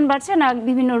কারণে ওজন বাড়ছে, না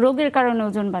বিভিন্ন রোগের কারণে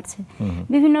ওজন বাড়ছে?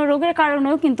 বিভিন্ন রোগের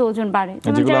কারণেও কিন্তু ওজন বাড়ে,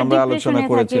 যেগুলো আমরা আলোচনা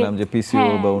করেছিলাম, যে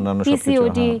পিসিও বা অন্যান্য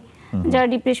পিসিওডি, যারা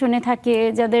ডিপ্রেশনে থাকে,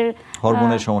 যাদের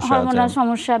হরমোনের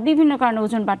সমস্যা, বিভিন্ন কারণে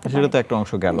ওজন বাড়তে পারে। সেটা তো একটা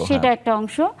অংশ গেল, সেটা একটা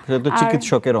অংশ। সেটা তো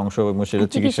চিকিৎসকের অংশ, এবং সেটা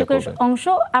চিকিৎসকের অংশ।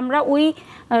 আমরা ওই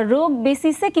রোগ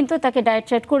বেসিসে কিন্তু তাকে ডায়েট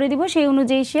চার্ট করে দিব, সেই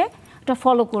অনুযায়ী সে এটা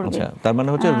ফলো করবে। আচ্ছা, তার মানে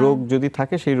হচ্ছে রোগ যদি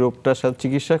থাকে, সেই রোগটার সাথে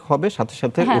চিকিৎসা হবে, সাথে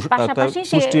সাথে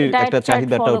পুষ্টির একটা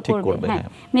চাহিদাটাও ঠিক করবে,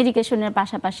 মেডিকেশনের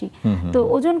পাশাপাশি। তো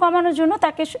ওজন কমানোর জন্য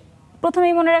তাকে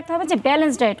প্রথমেই মনে রাখতে হবে যে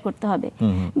ব্যালেন্স ডায়েট করতে হবে।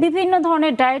 বিভিন্ন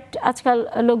ধরনের ডায়েট আজকাল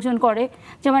লোকজন করে,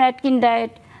 যেমন অ্যাটকিন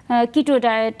ডায়েট, কিটো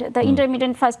ডায়েট, তা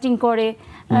ইন্টারমিটেন্ট ফাস্টিং করে,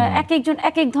 এক একজন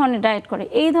এক এক ধরনের ডায়েট করে।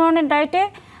 এই ধরনের ডায়েটে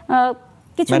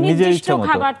কিছু নির্দিষ্ট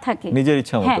খাবার থাকে, নিজের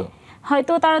ইচ্ছা মতো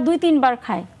হয়তো তারা 2-3 বার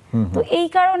খায়। তো এই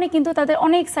কারণে কিন্তু তাদের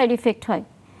অনেক সাইড ইফেক্ট হয়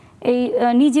এই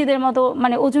নিজেদের মতো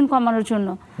মানে ওজন কমানোর জন্য।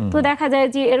 তো দেখা যায়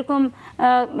যে এরকম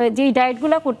যে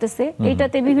ডায়েটগুলো করতেছে,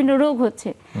 এইটাতে বিভিন্ন রোগ হচ্ছে,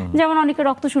 যেমন অনেকে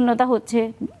রক্তশূন্যতা হচ্ছে,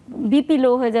 বিপি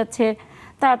লো হয়ে যাচ্ছে,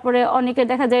 তারপরে অনেকে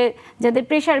দেখা যায় যাদের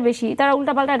প্রেসার বেশি, তারা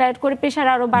উল্টাপাল্টা ডায়েট করে প্রেসার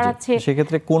আরো বাড়াচ্ছে।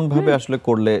 সেক্ষেত্রে কোন ভাবে আসলে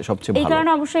করলে সবচেয়ে ভালো? এই কারণে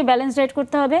অবশ্যই ব্যালেন্স ডায়েট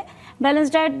করতে হবে। ব্যালেন্স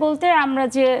ডায়েট বলতে আমরা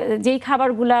যেই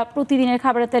খাবারগুলা প্রতিদিনের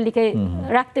খাবারের তালিকায়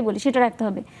রাখতে বলি, সেটা রাখতে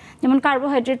হবে। যেমন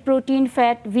carbohydrate, protein,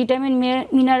 fat, vitamin,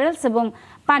 minerals এবং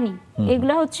পানি,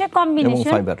 এগুলো হচ্ছে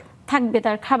কম্বিনেশন থাকবে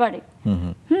তার খাবারে।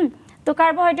 তো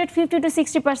কার্বোহাইড্রেট 50 to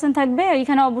 60% থাকবে।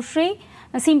 এখানে অবশ্যই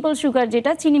সিম্পল সুগার,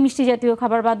 যেটা চিনি মিষ্টি জাতীয়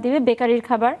খাবার বাদ দিবে, বেকারির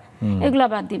খাবার এগুলো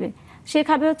বাদ দিবে। সে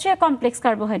খাবে হচ্ছে কমপ্লেক্স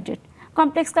কার্বোহাইড্রেট।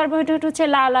 কমপ্লেক্স কার্বোহাইড্রেট হচ্ছে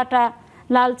লাল আটা,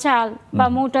 লাল চাল বা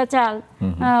মোটা চাল,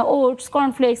 ওটস,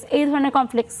 কর্নফ্লেক্স, এই ধরনের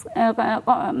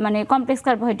মানে কমপ্লেক্স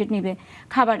কার্বোহাইড্রেট নিবে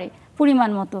খাবারে পরিমাণ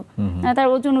মতো, তার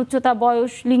ওজন, উচ্চতা,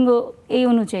 বয়স, লিঙ্গ এই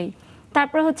অনুযায়ী।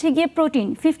 তারপরে হচ্ছে গিয়ে প্রোটিন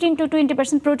 15 to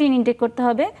 20% প্রোটিন ইনটেক করতে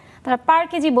হবে। তার পার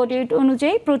কেজি বডি ওয়েট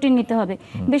অনুযায়ী প্রোটিন নিতে হবে।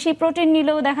 বেশি প্রোটিন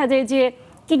নিলেও দেখা যায় যে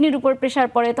কিডনির উপর প্রেসার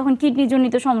পড়ে, তখন কিডনি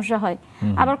জনিত সমস্যা হয়।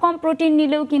 আবার কম প্রোটিন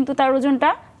নিলেও কিন্তু তার ওজনটা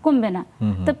কমবে না।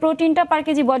 তো প্রোটিনটা পার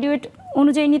কেজি বডি ওয়েট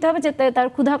অনুযায়ী নিতে হবে, যাতে তার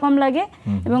ক্ষুধা কম লাগে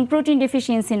এবং প্রোটিন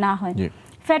ডেফিসিয়েন্সি না হয়।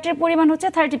 ফ্যাটের পরিমাণ হচ্ছে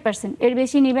 30%, এর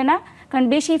বেশি নিবে না, কারণ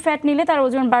বেশি ফ্যাট নিলে তার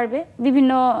ওজন বাড়বে,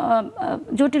 বিভিন্ন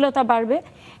জটিলতা বাড়বে।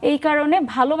 এই কারণে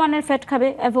ভালো মানের ফ্যাট খাবে,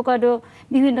 অ্যাভোকাডো,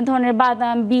 বিভিন্ন ধরনের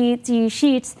বাদাম, বীজ,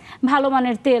 সিডস, ভালো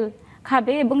মানের তেল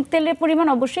খাবে, এবং তেলের পরিমাণ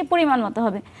অবশ্যই পরিমাণ মতো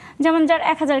হবে। যেমন যার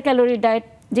 1000 ক্যালোরি ডায়েট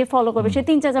যে ফলো করবে, সে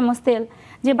 3 চা চামচ তেল,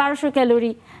 যে 1200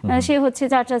 ক্যালোরি সে হচ্ছে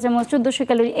 4 চা চামচ, 1400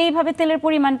 ক্যালোরি, এইভাবে তেলের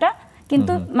পরিমাণটা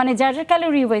কিন্তু মানে যার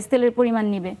ক্যালোরি ওয়াইজ তেলের পরিমাণ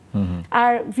নিবে।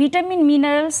 আর ভিটামিন,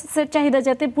 মিনারেলসের চাহিদা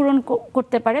যাতে পূরণ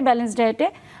করতে পারে ব্যালেন্স ডায়েটে,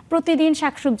 প্রতিদিন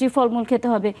শাকসবজি, ফলমূল খেতে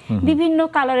হবে। বিভিন্ন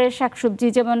কালারের শাকসবজি,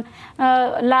 যেমন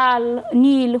লাল,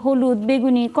 নীল, হলুদ,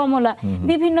 বেগুনি, কমলা,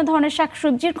 বিভিন্ন ধরনের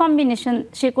শাকসবজির কম্বিনেশন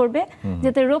সে করবে,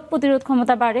 যাতে রোগ প্রতিরোধ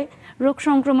ক্ষমতা বাড়ে, রোগ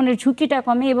সংক্রমণের ঝুঁকিটা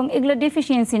কমে এবং এগুলো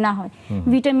ডেফিসিয়েন্সি না হয়।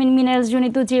 ভিটামিন, মিনারেলস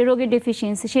জনিত যে রোগের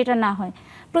ডেফিসিয়েন্সি সেটা না হয়।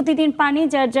 প্রতিদিন পানি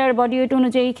যার যার বডি ওয়েট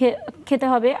অনুযায়ী খেতে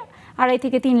হবে। 2.5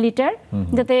 থেকে 3 লিটার,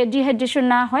 যাতে ডিহাইড্রেশন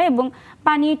না হয় এবং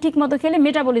পানি ঠিক মতো খেলে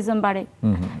মেটাবলিজম বাড়ে।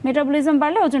 মেটাবলিজম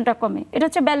বাড়লে ওজনটা কমে। এটা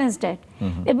হচ্ছে ব্যালেন্স ডায়েট।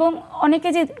 এবং অনেকে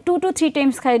যে 2 to 3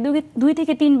 টাইমস খায়, 2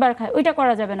 থেকে 3 বার খায়, ওইটা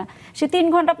করা যাবে না। সে 3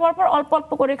 ঘন্টা পর পর অল্প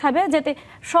অল্প করে খাবে, যাতে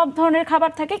সব ধরনের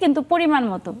খাবার থাকে কিন্তু পরিমাণ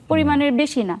মতো, পরিমাণের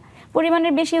বেশি না।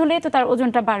 পরিমাণের বেশি হলেই তো তার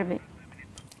ওজনটা বাড়বে।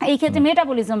 এই ক্ষেত্রে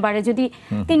মেটাবলিজম বাড়ে যদি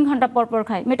 3 ঘন্টা পর পর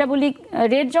খায়। মেটাবলিক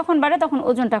রেট যখন বাড়ে তখন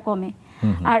ওজনটা কমে।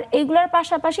 আর এইগুলোর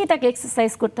পাশাপাশি তাকে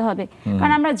এক্সারসাইজ করতে হবে,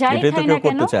 কারণ আমরা যাই খাই না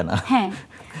কেন, হ্যাঁ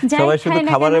সবাই শুধু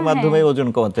খাবারের মাধ্যমে ওজন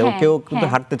কমাতে, কেউ কিন্তু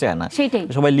হাঁটতে চায় না,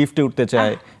 সবাই লিফটে উঠতে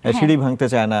চায়, সিঁড়ি ভাঙতে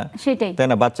চায় না, তাই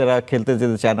না? বাচ্চারা খেলতে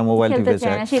যেতে চায় না, মোবাইল টিপতে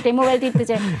চায়, সেটাই মোবাইল টিপতে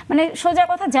চায়। মানে সোজা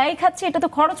কথা, যাই খাচ্ছি এটা তো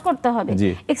খরচ করতে হবে।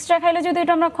 এক্সট্রা খাইলে যদি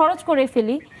এটা আমরা খরচ করে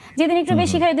ফেলি, যেদিন একটু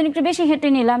বেশি খাই ওদিন একটু বেশি হেঁটে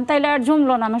নিলাম, তাইলে আর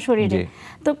জমলো না আমার শরীরে।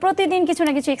 তো প্রতিদিন কিছু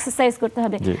না কিছু এক্সারসাইজ করতে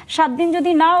হবে। 7 দিন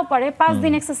যদি নাও পারে 5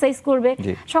 দিন এক্সারসাইজ করবে,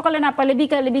 সকালে না পারলে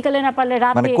বিকালে, বিকালে না পারলে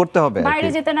রাতে, মানে করতে হবে। বাইরে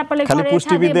যেতে না পারলে খালি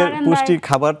পুষ্টি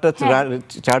খাবারটা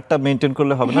চার্টটা মেইনটেইন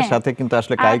করলে হবে না, সাথে কিন্তু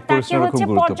আসলে কায়িক পরিশ্রম খুব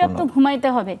গুরুত্বপূর্ণ। পর্যাপ্ত ঘুমাইতে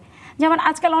হবে। যেমন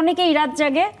আজকাল অনেকেই রাত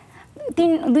জাগে,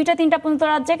 2টা-3টা পর্যন্ত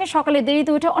রাত জাগে, সকালে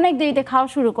দেরিতে উঠে অনেক দেরিতে খাওয়া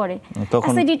শুরু করে,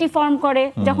 অ্যাসিডিটি ফর্ম করে,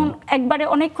 যখন একবারে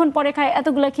অনেকক্ষণ পরে খায়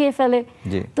এতগুলা খেয়ে ফেলে।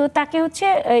 তো তাকে হচ্ছে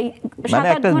মানে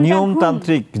একটা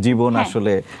নিয়মতান্ত্রিক জীবন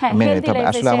আসলে মেনে নিতে হবে।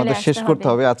 আসলে আমাদের শেষ করতে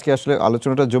হবে। আজকে আসলে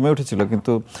আলোচনাটা জমে উঠেছিল,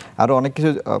 কিন্তু আরো অনেক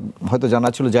কিছু হয়তো জানা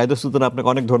ছিল। জাহিদা সুলতানা, আপনাকে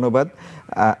অনেক ধন্যবাদ।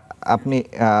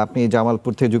 আপনি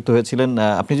জামালপুর থেকে যুক্ত হয়েছিলেন।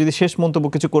 আপনি যদি শেষ মন্তব্য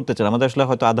কিছু করতে চান, আমাদের আসলে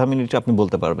হয়তো আধা মিনিটে আপনি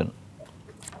বলতে পারবেন।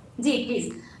 জি প্লিজ।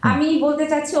 আমি বলতে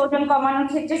চাচ্ছি, ওজন কমানোর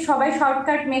ক্ষেত্রে সবাই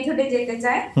শর্টকাট মেথডে যেতে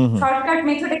চায়। শর্টকাট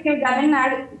মেথডে কেউ যাবেন না।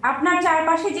 আর আপনার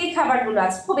চারপাশে যে খাবারগুলো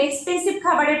আছে, খুব এক্সপেন্সিভ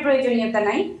খাবারের প্রয়োজনীয়তা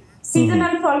নাই।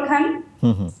 সিজনাল ফল খান,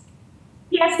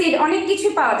 অ্যাসিড, অনেক কিছু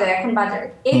পাওয়া যায় এখন বাজারে।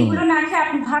 এইগুলো না খেয়ে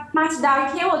আপনি ভাত, মাছ, ডাল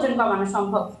খেয়ে ওজন কমানো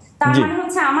সম্ভব। তার মানে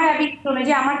হচ্ছে আমার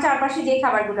যে আমার চারপাশে যে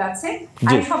খাবারগুলো আছে,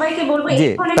 আমি সবাইকে বলবো এই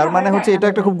ধরনের। তার মানে হচ্ছে এটা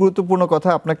একটা খুব গুরুত্বপূর্ণ কথা।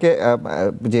 আপনাকে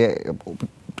যে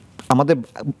আমাদের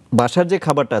বাসার যে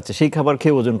খাবারটা আছে সেই খাবার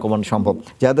খেয়ে ওজন কমানো সম্ভব।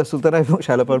 জাহিদা সুলতানা এবং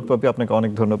শায়লা পাপি, আপনাকে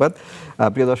অনেক ধন্যবাদ।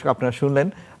 প্রিয় দর্শক, আপনারা শুনলেন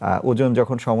ওজন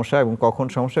যখন সমস্যা এবং কখন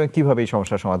সমস্যা, কিভাবে এই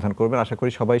সমস্যার সমাধান করবেন। আশা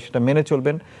করি সবাই সেটা মেনে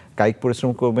চলবেন, কায়িক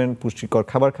পরিশ্রম করবেন, পুষ্টিকর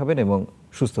খাবার খাবেন এবং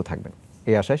সুস্থ থাকবেন।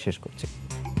 এই আশায় শেষ করছি।